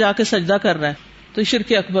قبر پہ جا کے سجدہ کر رہا ہے تو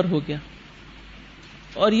شرک اکبر ہو گیا.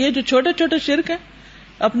 اور یہ جو چھوٹے چھوٹے شرک ہے،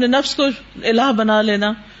 اپنے نفس کو الہ بنا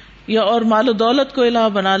لینا، یا اور مال و دولت کو الہ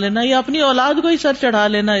بنا لینا، یا اپنی اولاد کو ہی سر چڑھا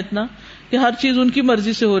لینا اتنا کہ ہر چیز ان کی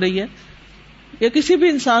مرضی سے ہو رہی ہے، یا کسی بھی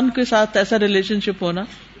انسان کے ساتھ ایسا ریلیشن شپ ہونا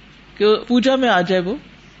کہ پوجا میں آ جائے، وہ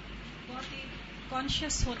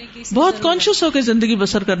بہت کانشیس ہو کے زندگی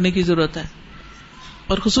بسر کرنے کی ضرورت ہے،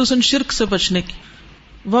 اور خصوصاً شرک سے بچنے کی.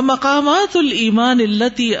 وَمَقَامَاتُ الْإِيمَانِ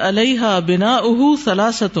الَّتِي عَلَيْهَا بِنَاؤُهُ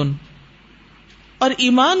ثَلَاثَةٌ، اور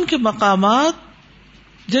ایمان کے مقامات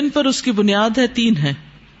جن پر اس کی بنیاد ہے تین ہیں.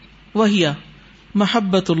 وَهِيَ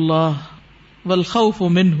مَحَبَّةُ اللَّهِ وَالْخَوْفُ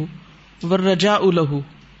مِنْهُ وَالرَّجَاءُ لَهُ،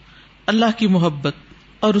 اللہ کی محبت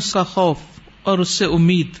اور اس کا خوف اور اس سے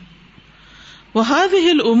امید.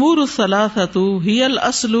 وَهَذِهِ الْأُمُورُ الثَّلَاثَةُ هِيَ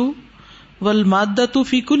الْأَصْلُ وَالْمَادَّةُ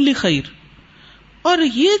فِي كُلِّ خَيْرٍ، اور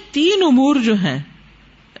یہ تین امور جو ہیں،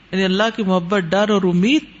 یعنی اللہ کی محبت، ڈر اور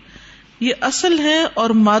امید، یہ اصل ہے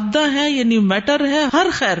اور مادہ ہے، یعنی میٹر ہے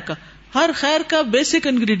ہر خیر کا بیسک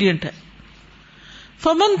انگریڈینٹ ہے.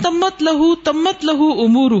 فمن تمت لہو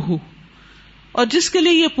امورہ، اور جس کے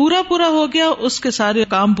لیے یہ پورا ہو گیا اس کے سارے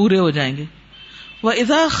کام پورے ہو جائیں گے.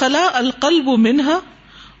 وَإِذَا خَلَا الْقَلْبُ مِنْهَا،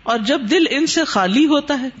 اور جب دل ان سے خالی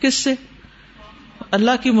ہوتا ہے، کس سے؟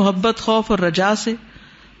 اللہ کی محبت، خوف اور رجا سے.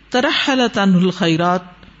 ترحلت عنہ الخیرات،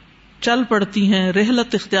 چل پڑتی ہیں، رحلت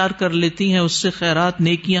اختیار کر لیتی ہیں اس سے خیرات،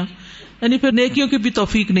 نیکیاں، یعنی پھر نیکیوں کی بھی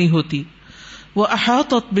توفیق نہیں ہوتی.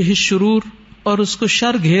 وَأَحَاطَتْ بِهِ الشُّرُورُ، اور اس کو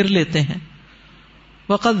شر گھیر لیتے ہیں.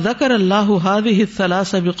 وقد ذکر اللہ هذه الثلاث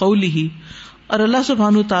بقوله، اور اللہ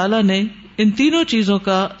سبحانہ تعالی نے ان تینوں چیزوں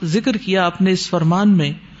کا ذکر کیا اپنے اس فرمان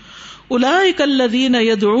میں. اولئک الذین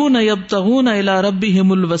یدعون یبتغون الی ربہم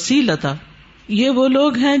الوسیلۃ، یہ وہ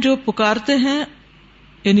لوگ ہیں جو پکارتے ہیں،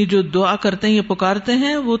 یعنی جو دعا کرتے ہیں، یہ پکارتے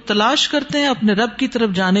ہیں، وہ تلاش کرتے ہیں اپنے رب کی طرف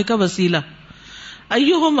جانے کا وسیلہ.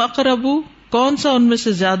 ایہم اقرب، کون سا ان میں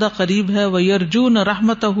سے زیادہ قریب ہے. ویرجون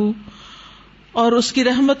رحمتہ، اور اس کی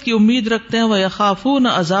رحمت کی امید رکھتے ہیں. وَيَخَافُونَ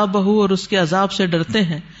عَذَابَهُ، اور اس کے عذاب سے ڈرتے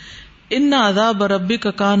ہیں. إِنَّ عَذَابَ رَبِّكَ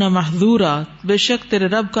كَانَ مَحْذُورًا، بے شک تیرے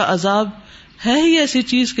رب کا عذاب ہے ہی ایسی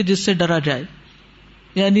چیز کہ جس سے ڈرا جائے.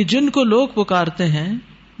 یعنی جن کو لوگ پکارتے ہیں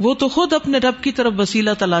وہ تو خود اپنے رب کی طرف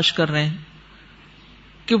وسیلہ تلاش کر رہے ہیں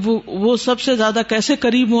کہ وہ سب سے زیادہ کیسے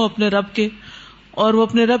قریب ہوں اپنے رب کے، اور وہ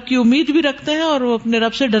اپنے رب کی امید بھی رکھتے ہیں اور وہ اپنے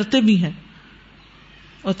رب سے ڈرتے بھی ہیں.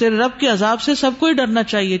 اور تیرے رب کے عذاب سے سب کو ہی ڈرنا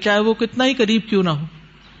چاہیے، چاہے وہ کتنا ہی قریب کیوں نہ ہو.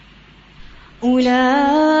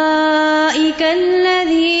 أولئك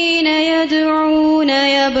الذين يدعون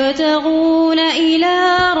يبتغون إلى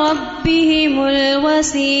ربهم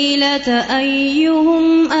الوسيلة أيهم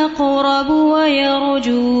أقرب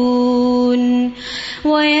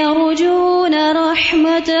ويرجون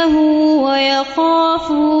رحمته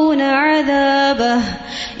ويخافون عذابه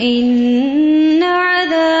إن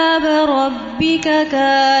عذاب ربك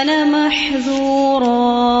كان محذورا.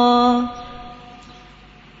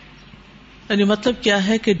 یعنی مطلب کیا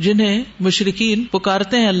ہے کہ جنہیں مشرکین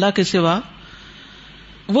پکارتے ہیں اللہ کے سوا،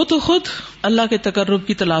 وہ تو خود اللہ کے تقرب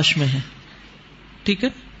کی تلاش میں ہیں. ٹھیک ہے،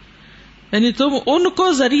 یعنی تم ان کو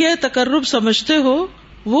ذریعہ تقرب سمجھتے ہو،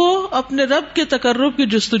 وہ اپنے رب کے تقرب کی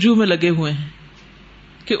جستجو میں لگے ہوئے ہیں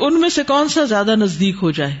کہ ان میں سے کون سا زیادہ نزدیک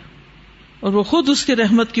ہو جائے، اور وہ خود اس کی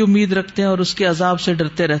رحمت کی امید رکھتے ہیں اور اس کے عذاب سے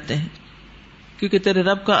ڈرتے رہتے ہیں، کیونکہ تیرے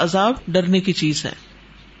رب کا عذاب ڈرنے کی چیز ہے.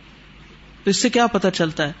 تو اس سے کیا پتہ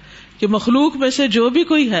چلتا ہے کہ مخلوق میں سے جو بھی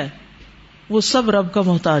کوئی ہے وہ سب رب کا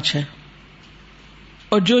محتاج ہے،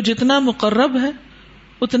 اور جو جتنا مقرب ہے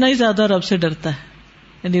اتنا ہی زیادہ رب سے ڈرتا ہے.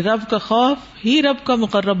 یعنی رب کا خوف ہی رب کا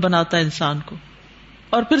مقرب بناتا ہے انسان کو.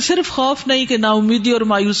 اور پھر صرف خوف نہیں کہ نا امیدی اور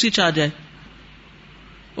مایوسی چاہ جائے،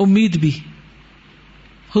 امید بھی،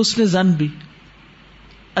 حسن ظن بھی،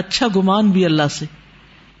 اچھا گمان بھی اللہ سے.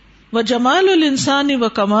 وجمال الانسان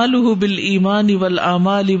وکمالہ بالایمان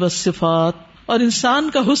والاعمال والصفات، اور انسان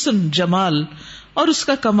کا حسن، جمال اور اس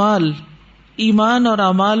کا کمال ایمان اور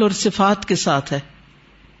اعمال اور صفات کے ساتھ ہے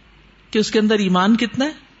کہ اس کے اندر ایمان کتنا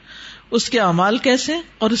ہے، اس کے اعمال کیسے ہیں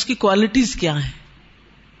اور اس کی کوالٹیز کیا ہیں.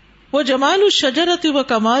 وہ جمال الشجرۃ و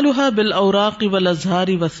کمالها بالاوراق والازہار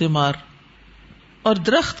والثمار، اور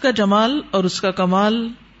درخت کا جمال اور اس کا کمال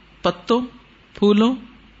پتوں، پھولوں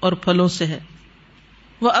اور پھلوں سے ہے.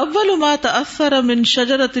 وَأَوَّلُ مَا تَأَثَّرَ مِن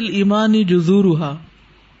شَجَرَةِ الْإِيمَانِ جُذُورُهَا،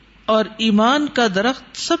 اور ایمان کا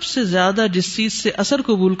درخت سب سے زیادہ جس چیز سے اثر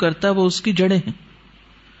قبول کرتا ہے وہ اس کی جڑیں ہیں.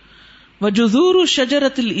 وَجُذُورُ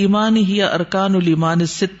شَجَرَةِ الْإِيمَانِ هِيَ أَرْكَانُ الْإِيمَانِ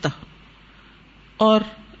السِّتَّةِ، اور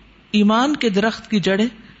ایمان کے درخت کی جڑیں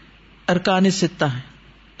ارکان ستہ ہیں.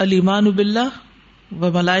 الایمان باللہ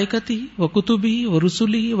وملائکتہ وکتبہ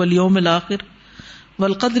ورسلہ والیوم الآخر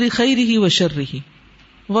والقدر خیرہ وشرہ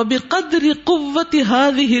وبقدر قوت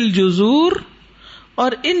ہذہ الجذور،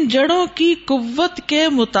 اور ان جڑوں کی قوت کے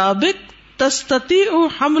مطابق تستطیع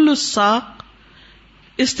حمل الساق،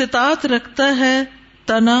 استطاعت رکھتا ہے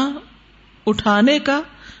تنا اٹھانے کا،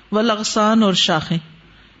 والاغصان اور شاخیں،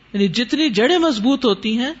 یعنی جتنی جڑیں مضبوط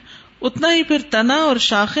ہوتی ہیں اتنا ہی پھر تنا اور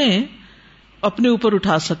شاخیں اپنے اوپر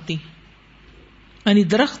اٹھا سکتی ہیں. یعنی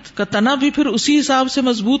درخت کا تنا بھی پھر اسی حساب سے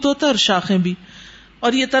مضبوط ہوتا ہے اور شاخیں بھی.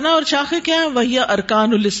 اور یہ تنا اور شاخیں کیا ہیں؟ وہی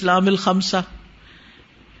ارکان الاسلام الخمسہ،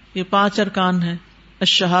 یہ 5 ارکان ہیں: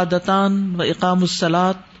 الشہادتان و اقام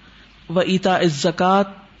الصلاۃ و ایتاء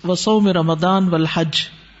الزکاۃ و صوم رمضان والحج.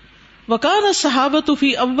 وکان الصحابۃ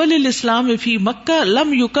فی اول الاسلام فی مکہ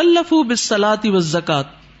لم یکلفوا بالصلاۃ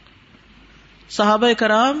والزکاۃ. صحابہ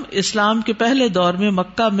کرام اسلام کے پہلے دور میں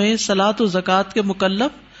مکہ میں صلاۃ و زکوٰۃ کے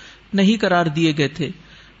مکلف نہیں قرار دیے گئے تھے.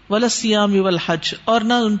 ولا الصیام والحج، اور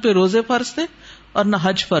نہ ان پہ روزے فرض تھے اور نہ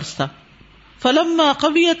حج فرض تھا. فلما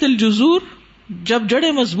قویت الجذور، جب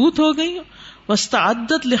جڑیں مضبوط ہو گئیں،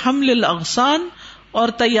 واستعدت لحمل الاغصان، اور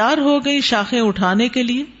تیار ہو گئی شاخیں اٹھانے کے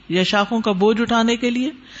لیے یا شاخوں کا بوجھ اٹھانے کے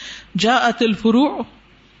لیے، جاءت الفروع،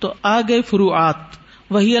 تو آ گئے فروعات،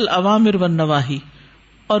 وہی الاوامر والنواہی،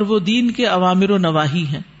 اور وہ دین کے اوامر و نواہی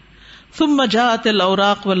ہیں. ثم جاءت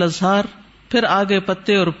الاوراق والازہار، پھر آگے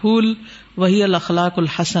پتے اور پھول، وہی الاخلاق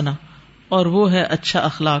الحسنہ، اور وہ ہے اچھا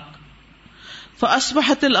اخلاق.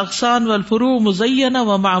 فاصبحت الاغصان والفروع مزینہ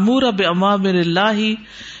ومعمورہ بأوامر اللہ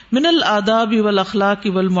من الآداب والاخلاق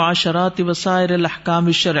والمعاشرات وسائر الاحکام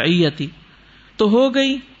الشرعیۃ. تو ہو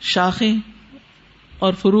گئی شاخیں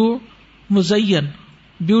اور فروع مزین،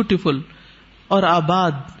 بیوٹیفل اور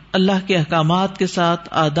آباد اللہ کے احکامات کے ساتھ،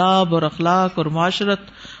 آداب اور اخلاق اور معاشرت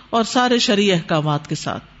اور سارے شرعی احکامات کے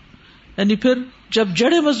ساتھ. یعنی پھر جب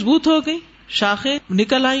جڑیں مضبوط ہو گئی، شاخیں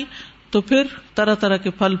نکل آئیں، تو پھر طرح طرح کے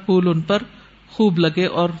پھل پھول ان پر خوب لگے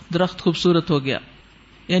اور درخت خوبصورت ہو گیا.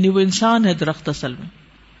 یعنی وہ انسان ہے درخت اصل میں.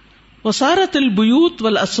 وصارت البیوت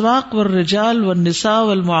والاسواق والرجال والنساء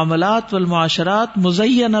والمعاملات والمعاشرات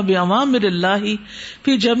مزینہ بأوامر اللہ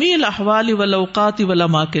فی جمیع الاحوال والاوقات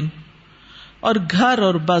والاماکن. اور گھر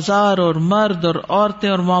اور بازار اور مرد اور عورتیں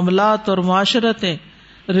اور معاملات اور معاشرتیں،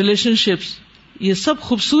 ریلیشن شپس، یہ سب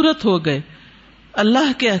خوبصورت ہو گئے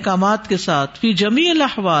اللہ کے احکامات کے ساتھ. فی جمیع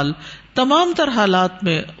الاحوال، تمام تر حالات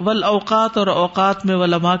میں، والاوقات اور اوقات میں،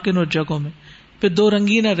 والاماکن اور جگہوں میں. پھر دو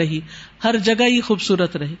رنگی نہ رہی، ہر جگہ ہی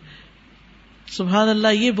خوبصورت رہی. سبحان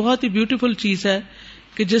اللہ، یہ بہت ہی بیوٹیفل چیز ہے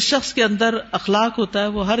کہ جس شخص کے اندر اخلاق ہوتا ہے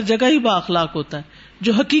وہ ہر جگہ ہی با اخلاق ہوتا ہے،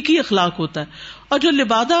 جو حقیقی اخلاق ہوتا ہے. اور جو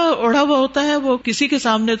لبادہ اوڑھا ہوا ہوتا ہے وہ کسی کے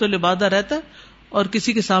سامنے تو لبادہ رہتا ہے اور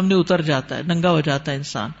کسی کے سامنے اتر جاتا ہے، ننگا ہو جاتا ہے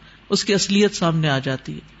انسان، اس کی اصلیت سامنے آ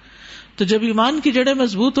جاتی ہے. تو جب ایمان کی جڑیں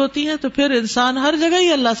مضبوط ہوتی ہیں تو پھر انسان ہر جگہ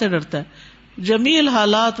ہی اللہ سے ڈرتا ہے، جمیع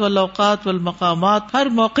الحالات والاوقات والمقامات، ہر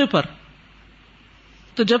موقع پر.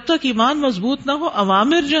 تو جب تک ایمان مضبوط نہ ہو،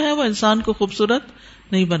 اوامر جو ہیں وہ انسان کو خوبصورت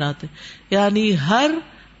نہیں بناتے. یعنی ہر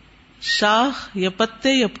شاخ یا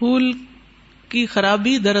پتے یا پھول کی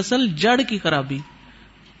خرابی دراصل جڑ کی خرابی،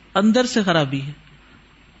 اندر سے خرابی ہے.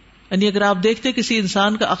 یعنی اگر آپ دیکھتے کسی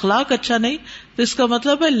انسان کا اخلاق اچھا نہیں تو اس کا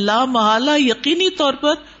مطلب ہے لا محالہ یقینی طور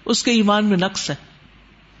پر اس کے ایمان میں نقص ہے.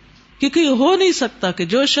 کیونکہ یہ ہو نہیں سکتا کہ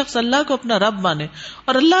جو شخص اللہ کو اپنا رب مانے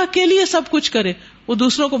اور اللہ کے لیے سب کچھ کرے، وہ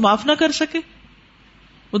دوسروں کو معاف نہ کر سکے،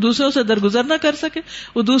 وہ دوسروں سے درگزر نہ کر سکے،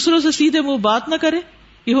 وہ دوسروں سے سیدھے منہ بات نہ کرے.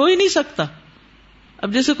 یہ ہو ہی نہیں سکتا.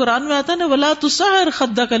 اب جیسے قرآن میں آتا ہے نا، وَلَا تُصَعِّرْ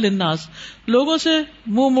خَدَّكَ لِلنَّاسِ، لوگوں سے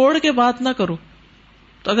منہ موڑ کے بات نہ کرو.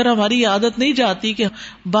 تو اگر ہماری یہ عادت نہیں جاتی کہ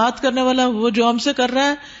بات کرنے والا وہ جو ہم سے کر رہا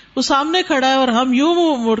ہے وہ سامنے کھڑا ہے اور ہم یوں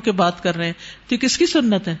منہ موڑ کے بات کر رہے ہیں، تو کس کی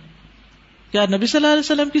سنت ہے؟ کیا نبی صلی اللہ علیہ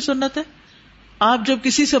وسلم کی سنت ہے؟ آپ جب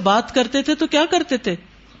کسی سے بات کرتے تھے تو کیا کرتے تھے؟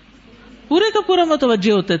 پورے کا پورا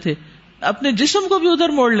متوجہ ہوتے تھے، اپنے جسم کو بھی ادھر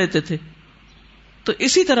موڑ لیتے تھے. تو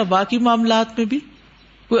اسی طرح باقی معاملات میں بھی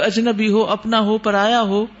کوئی اجنبی ہو، اپنا ہو، پرایا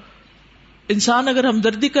ہو، انسان اگر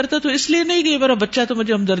ہمدردی کرتا تو اس لیے نہیں کہ میرا بچہ تو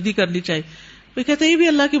مجھے ہمدردی کرنی چاہیے. وہ کہتے ہیں یہ بھی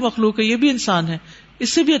اللہ کی مخلوق ہے، یہ بھی انسان ہے، اس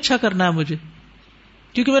سے بھی اچھا کرنا ہے مجھے،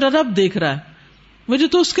 کیونکہ میرا رب دیکھ رہا ہے، مجھے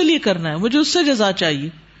تو اس کے لیے کرنا ہے، مجھے اس سے جزا چاہیے.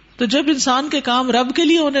 تو جب انسان کے کام رب کے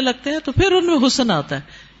لیے ہونے لگتے ہیں تو پھر ان میں حسن آتا ہے.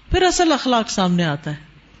 پھر اصل اخلاق سامنے آتا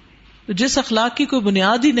ہے. جس اخلاق کی کوئی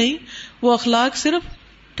بنیاد ہی نہیں وہ اخلاق صرف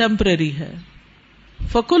ٹیمپرری ہے.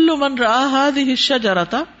 فَكُلُّ مَنْ رَآ هَذِهِ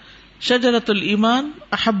الشَّجَرَةَ شَجَرَةُ الْإِيمَانِ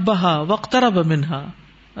أَحَبَّهَا وَاقْتَرَبَ مِنْهَا.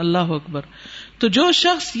 اللہ اکبر. تو جو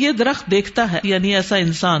شخص یہ درخت دیکھتا ہے یعنی ایسا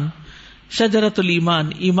انسان شجرۃ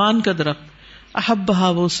الایمان ایمان کا درخت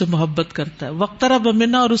احبها وہ اس سے محبت کرتا ہے واقترب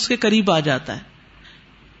منها اور اس کے قریب آ جاتا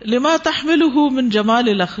ہے لما تحمله من جمال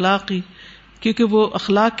الاخلاق کیونکہ وہ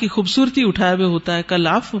اخلاق کی خوبصورتی اٹھائے ہوئے ہوتا ہے.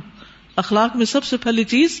 کالعفو اخلاق میں سب سے پہلی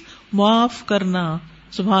چیز معاف کرنا.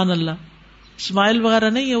 سبحان اللہ. اسمائل وغیرہ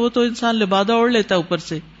نہیں ہے, وہ تو انسان لبادہ اوڑھ لیتا ہے اوپر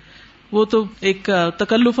سے, وہ تو ایک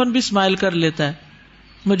تکلفاً بھی اسمائل کر لیتا ہے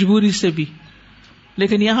مجبوری سے بھی,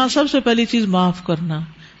 لیکن یہاں سب سے پہلی چیز معاف کرنا.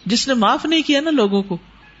 جس نے معاف نہیں کیا نا لوگوں کو,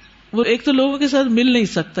 وہ ایک تو لوگوں کے ساتھ مل نہیں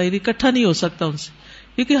سکتا, یعنی اکٹھا نہیں ہو سکتا ان سے,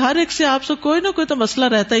 کیونکہ ہر ایک سے آپ سے کوئی نہ کوئی تو مسئلہ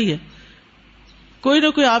رہتا ہی ہے, کوئی نہ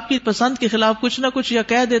کوئی آپ کی پسند کے خلاف کچھ نہ کچھ یا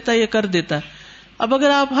کہہ دیتا ہے یا کر دیتا ہے. اب اگر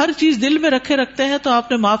آپ ہر چیز دل میں رکھتے ہیں تو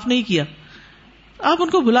آپ نے معاف نہیں کیا. آپ ان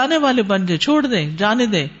کو بلانے والے بن جائیں, چھوڑ دیں, جانے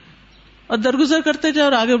دیں اور درگزر کرتے جائیں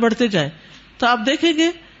اور آگے بڑھتے جائیں, تو آپ دیکھیں گے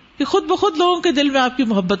کہ خود بخود لوگوں کے دل میں آپ کی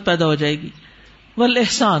محبت پیدا ہو جائے گی.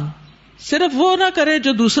 والاحسان صرف وہ نہ کرے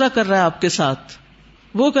جو دوسرا کر رہا ہے آپ کے ساتھ,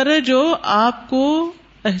 وہ کرے جو آپ کو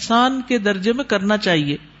احسان کے درجے میں کرنا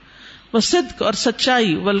چاہیے. والصدق اور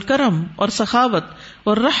سچائی, والکرم اور سخاوت,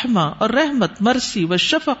 والرحمہ اور رحمت, مرسی,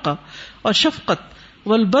 والشفقہ اور شفقت,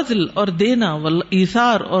 والبذل اور دینا,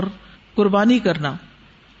 والایثار اور قربانی کرنا,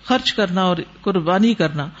 خرچ کرنا اور قربانی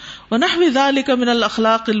کرنا. ونحو ذلک من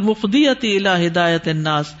الاخلاق المفضیۃ الی ہدایت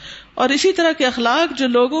الناس اور اسی طرح کے اخلاق جو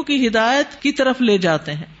لوگوں کی ہدایت کی طرف لے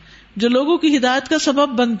جاتے ہیں, جو لوگوں کی ہدایت کا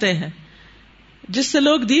سبب بنتے ہیں, جس سے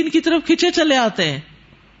لوگ دین کی طرف کھینچے چلے آتے ہیں,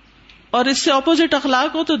 اور اس سے اپوزٹ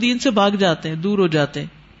اخلاق ہو تو دین سے بھاگ جاتے ہیں, دور ہو جاتے ہیں.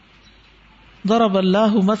 ضرب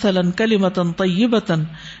اللہ مثلا کلمۃ طیبۃ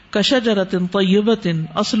کشجرۃ طیبۃ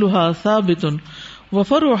اصلها ثابت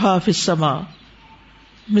وفرعها فی السماء.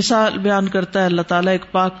 مثال بیان کرتا ہے اللہ تعالیٰ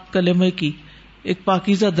ایک پاک کلمے کی, ایک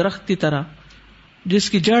پاکیزہ درخت کی طرح جس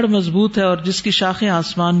کی جڑ مضبوط ہے اور جس کی شاخیں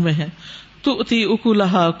آسمان میں ہیں. تؤتی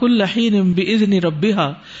اکلہا کل حین باذن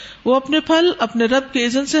ربہا, وہ اپنے پھل اپنے رب کے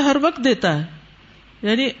اذن سے ہر وقت دیتا ہے.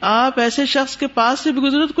 یعنی آپ ایسے شخص کے پاس سے بھی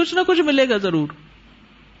گزرو تو کچھ نہ کچھ ملے گا ضرور.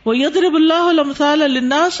 وَيَضْرِبُ اللَّهُ الْأَمْثَالَ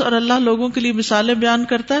لِلنَّاسِ اور اللہ لوگوں کے لیے مثالیں بیان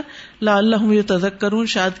کرتا ہے لَعَلَّهُمْ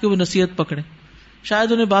يَتَذَكَّرُونَ شاید کہ وہ نصیحت پکڑیں,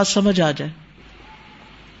 شاید انہیں بات سمجھ آ جائے.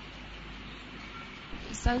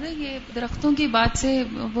 سادہ یہ درختوں کی بات سے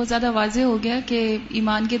بہت زیادہ واضح ہو گیا کہ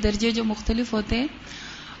ایمان کے درجے جو مختلف ہوتے ہیں,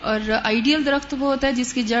 اور آئیڈیل درخت وہ ہوتا ہے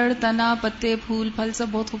جس کی جڑ, تنا, پتے, پھول, پھل سب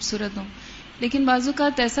بہت خوبصورت ہوں. لیکن بعض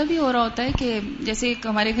اوقات ایسا بھی ہو رہا ہوتا ہے کہ جیسے ایک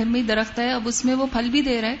ہمارے گھر میں ہی درخت ہے, اب اس میں وہ پھل بھی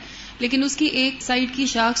دے رہا ہے لیکن اس کی ایک سائڈ کی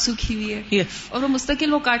شاخ سوکھی ہوئی ہے, اور وہ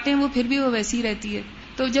مستقل وہ کاٹیں وہ پھر بھی وہ ویسی رہتی ہے.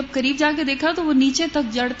 تو جب قریب جا کے دیکھا تو وہ نیچے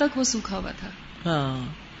تک جڑ تک وہ سوکھا ہوا تھا. ہاں,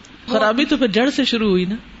 خرابی تو پھر جڑ سے شروع ہوئی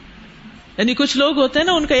نا. یعنی کچھ لوگ ہوتے ہیں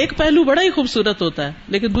نا, ان کا ایک پہلو بڑا ہی خوبصورت ہوتا ہے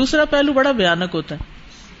لیکن دوسرا پہلو بڑا بھیانک ہوتا ہے.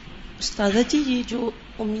 استاذہ جی, یہ جو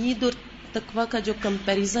امید اور تقویٰ کا جو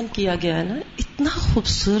کمپیریزن کیا گیا ہے نا, اتنا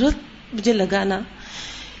خوبصورت مجھے لگا نا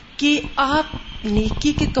کہ آپ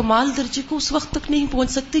نیکی کے کمال درجے کو اس وقت تک نہیں پہنچ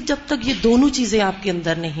سکتی جب تک یہ دونوں چیزیں آپ کے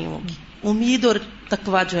اندر نہیں ہوں گی, امید اور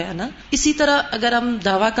تقویٰ جو ہے نا. اسی طرح اگر ہم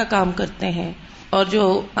دعویٰ کا کام کرتے ہیں اور جو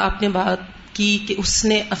آپ نے بات کی کہ اس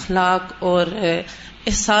نے اخلاق اور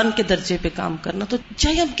احسان کے درجے پہ کام کرنا, تو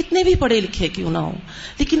چاہے ہم کتنے بھی پڑھے لکھے کیوں نہ ہوں,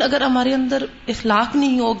 لیکن اگر ہمارے اندر اخلاق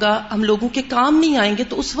نہیں ہوگا, ہم لوگوں کے کام نہیں آئیں گے,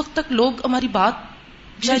 تو اس وقت تک لوگ ہماری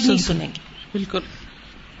بات شاید نہیں سنیں گے. بالکل.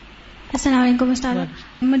 السلام علیکم استاد.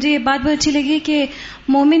 مجھے یہ بات بہت اچھی لگی کہ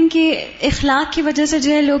مومن کی اخلاق کی وجہ سے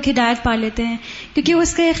جو ہے لوگ ہدایت پا لیتے ہیں, کیونکہ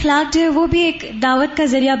اس کا اخلاق جو ہے وہ بھی ایک دعوت کا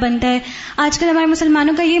ذریعہ بنتا ہے. آج کل ہمارے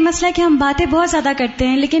مسلمانوں کا یہ مسئلہ ہے کہ ہم باتیں بہت زیادہ کرتے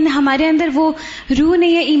ہیں لیکن ہمارے اندر وہ روح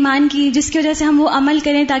نہیں ہے ایمان کی جس کی وجہ سے ہم وہ عمل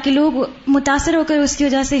کریں تاکہ لوگ متاثر ہو کر اس کی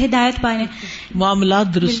وجہ سے ہدایت پائیں.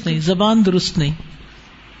 معاملات درست نہیں, زبان درست نہیں.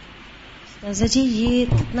 جی یہ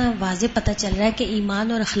کتنا واضح پتہ چل رہا ہے کہ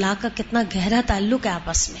ایمان اور اخلاق کا کتنا گہرا تعلق ہے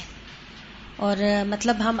آپس میں. اور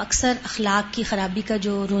مطلب ہم اکثر اخلاق کی خرابی کا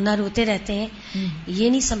جو رونا روتے رہتے ہیں, یہ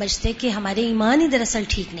نہیں سمجھتے کہ ہمارے ایمان ہی دراصل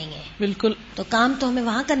ٹھیک نہیں ہے. بالکل. تو کام تو ہمیں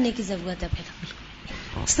وہاں کرنے کی ضرورت ہے.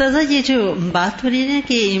 پھر استاذہ یہ جو بات ہو رہی ہے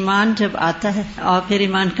کہ ایمان جب آتا ہے اور پھر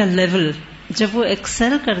ایمان کا لیول جب وہ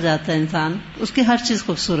ایکسل کر جاتا ہے انسان, اس کی ہر چیز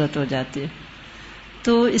خوبصورت ہو جاتی ہے.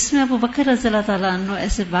 تو اس میں ابو بکر رضی اللہ تعالیٰ عنہ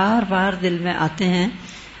ایسے بار بار دل میں آتے ہیں.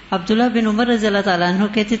 عبداللہ بن عمر رضی اللہ تعالیٰ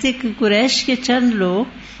عنہ کہتے تھے کہ قریش کے چند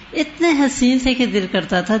لوگ اتنے حسین تھے کہ دل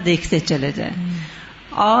کرتا تھا دیکھتے چلے جائیں,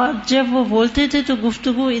 اور جب وہ بولتے تھے تو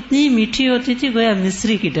گفتگو اتنی میٹھی ہوتی تھی گویا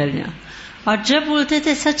مصری کی ڈلیاں, اور جب بولتے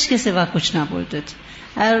تھے سچ کے سوا کچھ نہ بولتے تھے.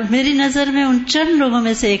 اور میری نظر میں ان چند لوگوں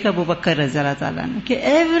میں سے ایک ابو بکر رضی اللہ تعالیٰ عنہ کہ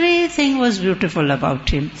everything was beautiful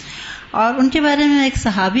about ہم. اور ان کے بارے میں ایک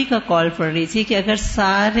صحابی کا قول پڑھ رہی تھی کہ اگر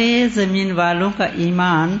سارے زمین والوں کا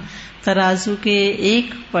ایمان ترازو کے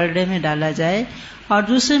ایک پلڑے میں ڈالا جائے اور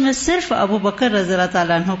دوسرے میں صرف ابو بکر رضی اللہ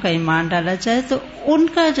تعالیٰ عنہ کا ایمان ڈالا جائے تو ان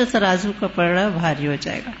کا جو ترازو کا پلڑا بھاری ہو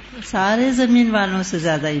جائے گا, سارے زمین والوں سے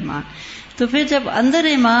زیادہ ایمان. تو پھر جب اندر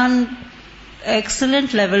ایمان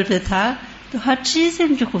ایکسلنٹ لیول پہ تھا تو ہر چیز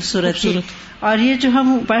ان کی خوبصورت تھی. اور یہ جو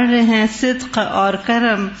ہم پڑھ رہے ہیں صدق اور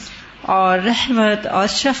کرم اور رحمت اور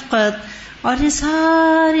شفقت اور یہ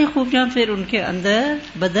ساری خوبیاں پھر ان کے اندر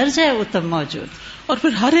بدرجہ اتم موجود, اور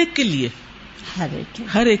پھر ہر ایک کے لیے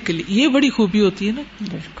یہ بڑی خوبی ہوتی ہے نا.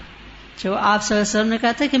 بالکل جو آپ صلی اللہ علیہ وسلم نے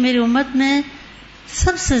کہا تھا کہ میری امت میں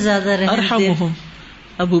سب سے زیادہ ارحمہم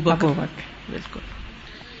ابو بکر. بالکل.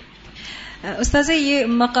 استاذ یہ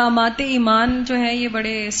مقامات ایمان جو ہے یہ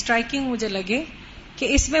بڑے اسٹرائکنگ مجھے لگے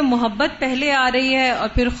کہ اس میں محبت پہلے آ رہی ہے اور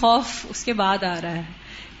پھر خوف اس کے بعد آ رہا ہے.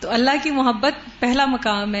 تو اللہ کی محبت پہلا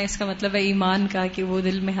مقام ہے, اس کا مطلب ہے ایمان کا کہ وہ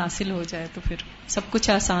دل میں حاصل ہو جائے تو پھر سب کچھ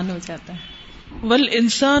آسان ہو جاتا ہے.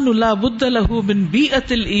 والانسان لا بد له من بيئة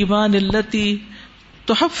الايمان التي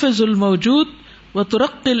تحفز الموجود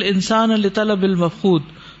وترقي الانسان لطلب المفقود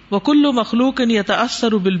وكل مخلوق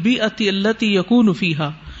يتاثر بالبيئة التي يكون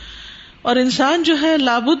فيها. اور انسان جو ہے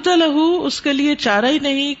لابد لہو اس کے لیے چارہ ہی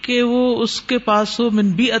نہیں کہ وہ اس کے پاس ہو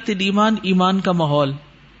من بیعت الایمان, ایمان کا ماحول.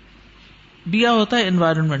 بیعہ ہوتا ہے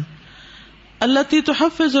انوائرمنٹ. التی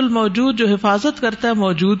تحفظ الموجود, جو حفاظت کرتا ہے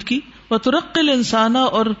موجود کی, وترقی الانسان,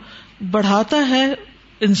 اور بڑھاتا ہے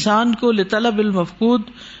انسان کو لطلب المفقود,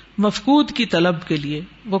 مفقود کی طلب کے لیے.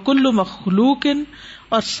 وکل مخلوق,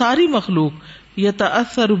 اور ساری مخلوق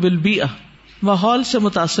یتاثر بالبیئہ, ماحول سے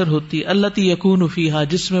متاثر ہوتی, التی یکون فیہا,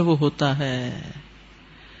 جس میں وہ ہوتا ہے.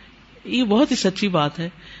 یہ بہت ہی سچی بات ہے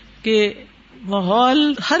کہ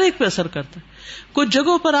ماحول ہر ایک پہ اثر کرتا ہے. کچھ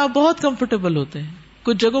جگہوں پر آپ بہت کمفرٹیبل ہوتے ہیں,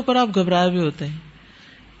 کچھ جگہوں پر آپ گھبرائے ہوئے ہوتے ہیں,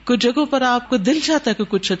 کچھ جگہوں پر آپ کو دل چاہتا ہے کہ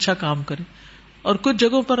کچھ اچھا کام کریں, اور کچھ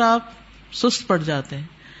جگہوں پر آپ سست پڑ جاتے ہیں.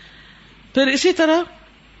 پھر اسی طرح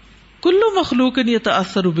کل مخلوق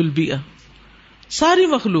یتاثر بالبیئہ, ساری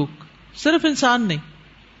مخلوق, صرف انسان نہیں,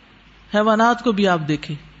 حیوانات کو بھی آپ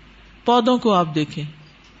دیکھیں, پودوں کو آپ دیکھیں,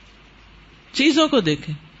 چیزوں کو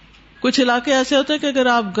دیکھیں. کچھ علاقے ایسے ہوتے ہیں کہ اگر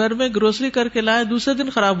آپ گھر میں گروسری کر کے لائیں دوسرے دن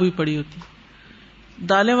خراب ہوئی پڑی ہوتی,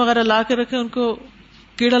 دالیں وغیرہ لا کے رکھیں ان کو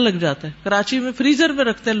کیڑا لگ جاتا ہے. کراچی میں فریزر میں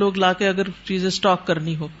رکھتے ہیں لوگ لا کے اگر چیزیں اسٹاک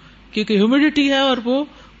کرنی ہو, کیونکہ ہیومیڈیٹی ہے اور وہ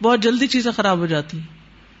بہت جلدی چیزیں خراب ہو جاتی ہیں.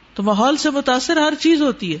 تو ماحول سے متاثر ہر چیز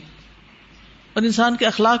ہوتی ہے, اور انسان کے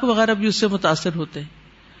اخلاق وغیرہ بھی اس سے متاثر ہوتے ہیں.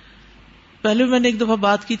 پہلے میں نے ایک دفعہ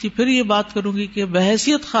بات کی تھی, پھر یہ بات کروں گی کہ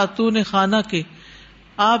بحیثیت خاتون خانہ کے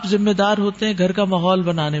آپ ذمہ دار ہوتے ہیں گھر کا ماحول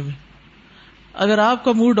بنانے میں. اگر آپ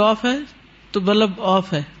کا موڈ آف ہے تو بلب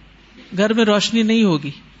آف ہے, گھر میں روشنی نہیں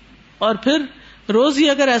ہوگی, اور پھر روز ہی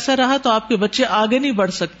اگر ایسا رہا تو آپ کے بچے آگے نہیں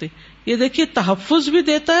بڑھ سکتے. یہ دیکھیے تحفظ بھی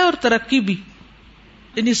دیتا ہے اور ترقی بھی,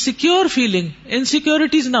 یعنی سیکیور فیلنگ,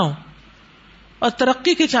 انسیکیورٹیز نہ ہو, اور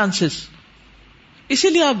ترقی کے چانسز. اسی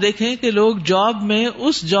لیے آپ دیکھیں کہ لوگ جاب میں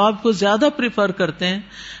اس جاب کو زیادہ پریفر کرتے ہیں,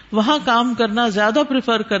 وہاں کام کرنا زیادہ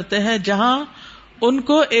پریفر کرتے ہیں جہاں ان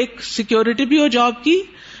کو ایک سیکیورٹی بھی ہو جاب کی,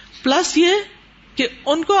 پلس یہ کہ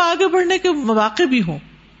ان کو آگے بڑھنے کے مواقع بھی ہوں,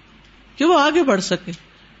 کہ وہ آگے بڑھ سکیں,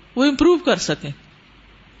 وہ امپروو کر سکیں.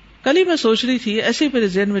 کل ہی میں سوچ رہی تھی, ایسے ہی میرے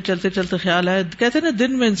ذہن میں چلتے چلتے خیال آیا, کہتے ہیں نا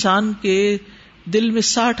دن میں انسان کے دل میں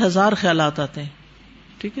 60,000 خیالات آتے ہیں,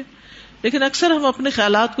 ٹھیک ہے, لیکن اکثر ہم اپنے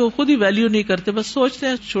خیالات کو خود ہی ویلیو نہیں کرتے, بس سوچتے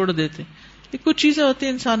ہیں چھوڑ دیتے ہیں. کچھ چیزیں ہوتی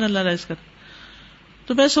ہیں انسان انالائز کرتے.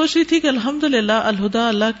 تو میں سوچ رہی تھی کہ الحمدللہ الہدا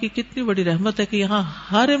اللہ کی کتنی بڑی رحمت ہے کہ یہاں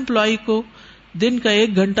ہر امپلائی کو دن کا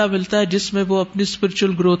 1 گھنٹہ ملتا ہے جس میں وہ اپنی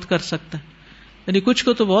اسپرچل گروتھ کر سکتا ہے. یعنی کچھ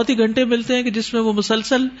کو تو بہت ہی گھنٹے ملتے ہیں کہ جس میں وہ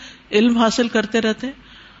مسلسل علم حاصل کرتے رہتے ہیں,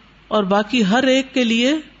 اور باقی ہر ایک کے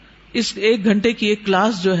لیے اس 1 گھنٹے کی ایک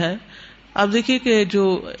کلاس جو ہے. آپ دیکھیے کہ جو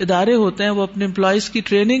ادارے ہوتے ہیں وہ اپنے امپلائیز کی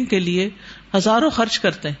ٹریننگ کے لیے ہزاروں خرچ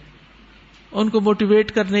کرتے ہیں, ان کو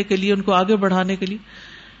موٹیویٹ کرنے کے لیے, ان کو آگے بڑھانے کے لیے.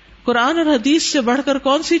 قرآن اور حدیث سے بڑھ کر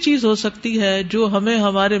کون سی چیز ہو سکتی ہے جو ہمیں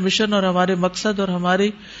ہمارے مشن اور ہمارے مقصد اور ہماری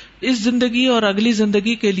اس زندگی اور اگلی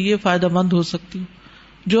زندگی کے لیے فائدہ مند ہو سکتی ہے,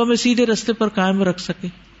 جو ہمیں سیدھے رستے پر قائم رکھ سکے,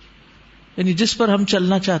 یعنی جس پر ہم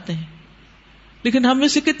چلنا چاہتے ہیں. لیکن ہم میں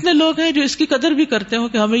سے کتنے لوگ ہیں جو اس کی قدر بھی کرتے ہوں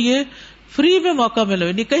کہ ہمیں یہ فری میں موقع ملے.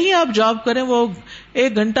 یعنی کہیں آپ جاب کریں, وہ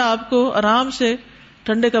 1 گھنٹہ آپ کو آرام سے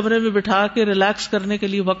ٹھنڈے کمرے میں بٹھا کے ریلیکس کرنے کے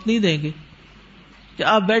لیے وقت نہیں دیں گے کہ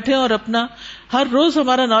آپ بیٹھے اور اپنا, ہر روز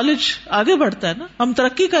ہمارا نالج آگے بڑھتا ہے نا, ہم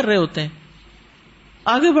ترقی کر رہے ہوتے ہیں,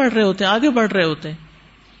 آگے بڑھ رہے ہوتے ہیں, آگے بڑھ رہے ہوتے ہیں.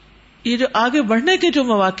 یہ جو آگے بڑھنے کے جو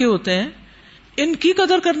مواقع ہوتے ہیں ان کی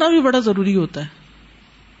قدر کرنا بھی بڑا ضروری ہوتا ہے.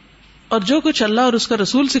 اور جو کچھ اللہ اور اس کا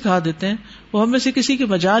رسول سکھا دیتے ہیں وہ ہم میں سے کسی کی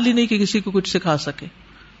مجال ہی نہیں کہ کسی کو کچھ سکھا سکے.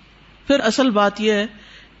 پھر اصل بات یہ ہے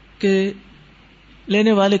کہ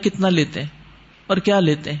لینے والے کتنا لیتے ہیں اور کیا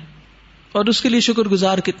لیتے ہیں اور اس کے لیے شکر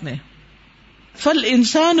گزار کتنے.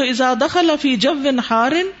 فالانسان اذا دخل فی جو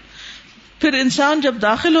حار، پھر انسان جب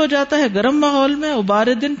داخل ہو جاتا ہے گرم ماحول میں،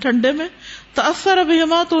 وبارد ٹھنڈے میں، تاثر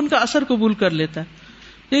بہما تو ان کا اثر قبول کر لیتا ہے،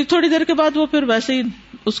 لیکن تھوڑی دیر کے بعد وہ پھر ویسے ہی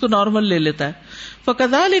اس کو نارمل لے لیتا ہے.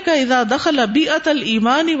 فکذالک اذا دخل بیئۃ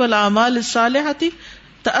الایمان والاعمال الصالحۃ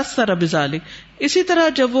تاثر بذلک، اسی طرح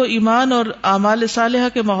جب وہ ایمان اور اعمال صالحہ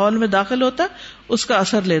کے ماحول میں داخل ہوتا ہے اس کا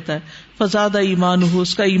اثر لیتا ہے. فزاد ایمانہ،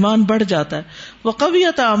 اس کا ایمان بڑھ جاتا ہے.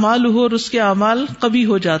 وقویت اعمالہ، اور اس کے اعمال قوی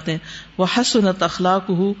ہو جاتے ہیں. وحسنت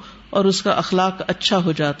اخلاقہ، اور اس کا اخلاق اچھا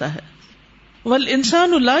ہو جاتا ہے.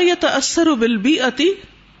 والانسان لا يتاثر بالبیئۃ،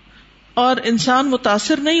 اور انسان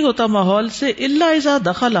متاثر نہیں ہوتا ماحول سے الا اذا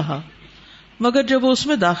دخلها، مگر جب وہ اس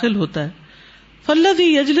میں داخل ہوتا ہے. فالذی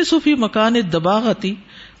یجلس فی مکان الدباغۃ،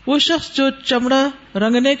 وہ شخص جو چمڑا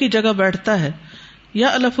رنگنے کی جگہ بیٹھتا ہے،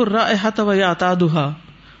 یألف الرائحۃ ویعتادها،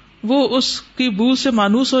 وہ اس کی بو سے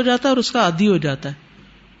مانوس ہو جاتا ہے اور اس کا عادی ہو جاتا ہے،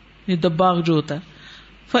 یہ دباغ جو ہوتا ہے.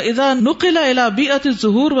 فاذا نقل الى بیئۃ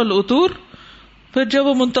الزہور والعطور، پھر جب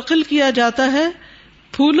وہ منتقل کیا جاتا ہے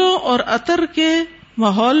پھولوں اور عطر کے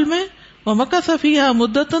ماحول میں، ومکث فیہا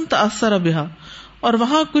مدۃ تأثر بها، اور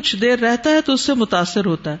وہاں کچھ دیر رہتا ہے تو اس سے متاثر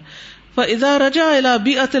ہوتا ہے. فاذا رجع الى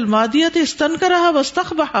بیئۃ المادیۃ استنکرها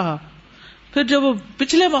واستقبحها، پھر جب وہ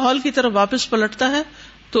پچھلے ماحول کی طرف واپس پلٹتا ہے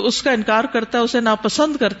تو اس کا انکار کرتا ہے، اسے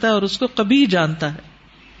ناپسند کرتا ہے اور اس کو قبیح جانتا ہے.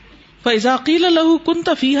 فاذا قیل له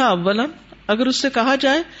كنت فیہا اولا، اگر اس سے کہا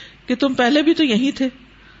جائے کہ تم پہلے بھی تو یہی تھے،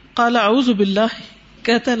 قال اعوذ باللہ،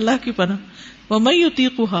 کہتا ہے اللہ کی پناہ، ومن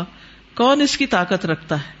یطیقها، کون اس کی طاقت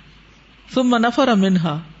رکھتا ہے. ثم نفر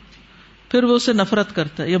منها، پھر وہ اسے نفرت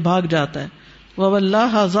کرتا ہے، یہ بھاگ جاتا ہے.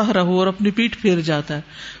 وواللہ ظہرہ، اور اپنی پیٹھ پھیر جاتا ہے.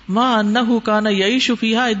 ما انہ کان یعیش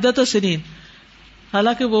فیہا عدۃ سنین،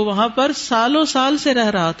 حالانکہ وہ وہاں پر سالوں سال سے رہ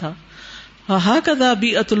رہا تھا. ہکذا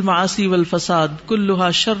بیئۃ المعاصی والفساد کلھا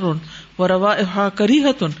شر وروائحھا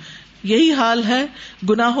کریہۃ، یہی حال ہے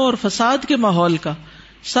گناہوں اور فساد کے ماحول کا،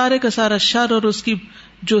 سارے کا سارا شر اور اس کی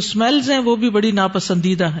جو سمیلز ہیں وہ بھی بڑی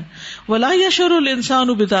ناپسندیدہ ہیں. ولا یشعر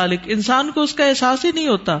الانسان بذلک، انسان کو اس کا احساس ہی نہیں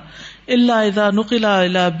ہوتا، الا اذا نقل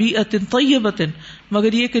الى بیئۃ طیبۃ،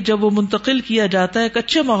 مگر یہ کہ جب وہ منتقل کیا جاتا ہے ایک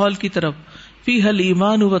اچھے ماحول کی طرف، فیہا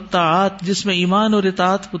الایمان والطاعات، جس میں ایمان اور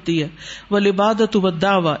اطاعت ہوتی ہے، والعبادۃ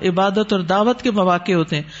والدعوہ، عبادت اور دعوت کے مواقع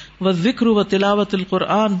ہوتے ہیں، والذکر وتلاوت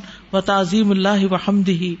القرآن وتعظیم اللہ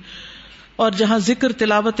وحمدہ، اور جہاں ذکر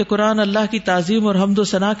تلاوت قرآن اللہ کی تعظیم اور حمد و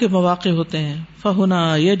ثنا کے مواقع ہوتے ہیں. فہنا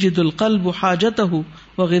یجد القلب حاجتہ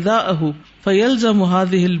وغذاءہ فیلزم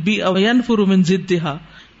هذه البیئہ وینفر من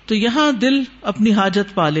ضدها، تو یہاں دل اپنی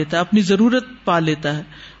حاجت پا لیتا ہے، اپنی ضرورت پا لیتا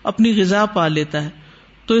ہے، اپنی غذا پا لیتا ہے،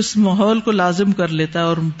 تو اس ماحول کو لازم کر لیتا ہے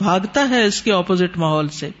اور بھاگتا ہے اس کے اپوزٹ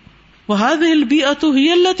ماحول سے. وهذه البیئہ هی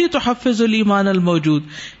التي تحفظ الایمان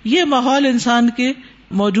الموجود، یہ ماحول انسان کے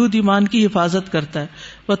موجود ایمان کی حفاظت کرتا ہے.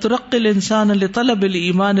 وترقی الانسان لطلب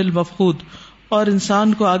الایمان المفقود، اور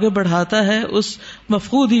انسان کو آگے بڑھاتا ہے اس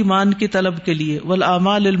مفقود ایمان کی طلب کے لیے.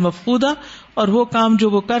 والاعمال المفقودہ، اور وہ کام جو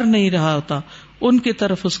وہ کر نہیں رہا ہوتا ان کی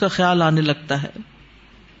طرف اس کا خیال آنے لگتا ہے.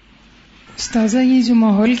 استاذہ یہ جو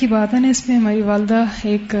ماحول کی بات ہے نا، اس میں ہماری والدہ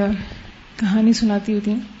ایک کہانی سناتی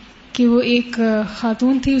ہوتی ہیں کہ وہ ایک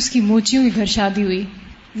خاتون تھی، اس کی موچیوں کے گھر شادی ہوئی،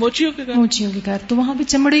 موچیوں کے گھر، تو وہاں پہ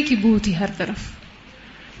چمڑے کی بو تھی ہر طرف،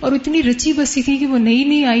 اور اتنی رچی بسی تھی کہ وہ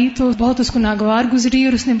نئی آئی تو بہت اس کو ناگوار گزری،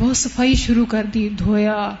 اور اس نے بہت صفائی شروع کر دی،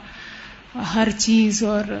 دھویا ہر چیز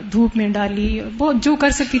اور دھوپ میں ڈالی، بہت جو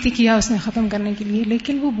کر سکتی تھی کیا اس نے ختم کرنے کے لیے.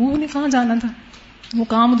 لیکن وہ بو نے کہاں جانا تھا، وہ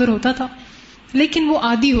کام ادھر ہوتا تھا، لیکن وہ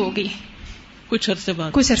عادی ہو گئی کچھ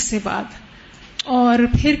عرصے بعد. اور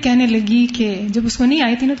پھر کہنے لگی کہ جب اس کو نہیں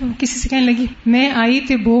آئی تھی نا تو کسی سے کہنے لگی میں آئی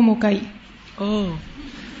تے بو مکائی.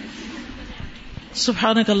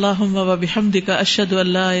 سبحانک اللہم و بحمدک، اشہد ان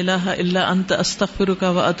لا الہ الا انت، استغفرک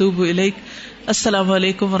و اتوب الیک. السلام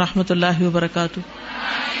علیکم و رحمۃ اللہ وبرکاتہ.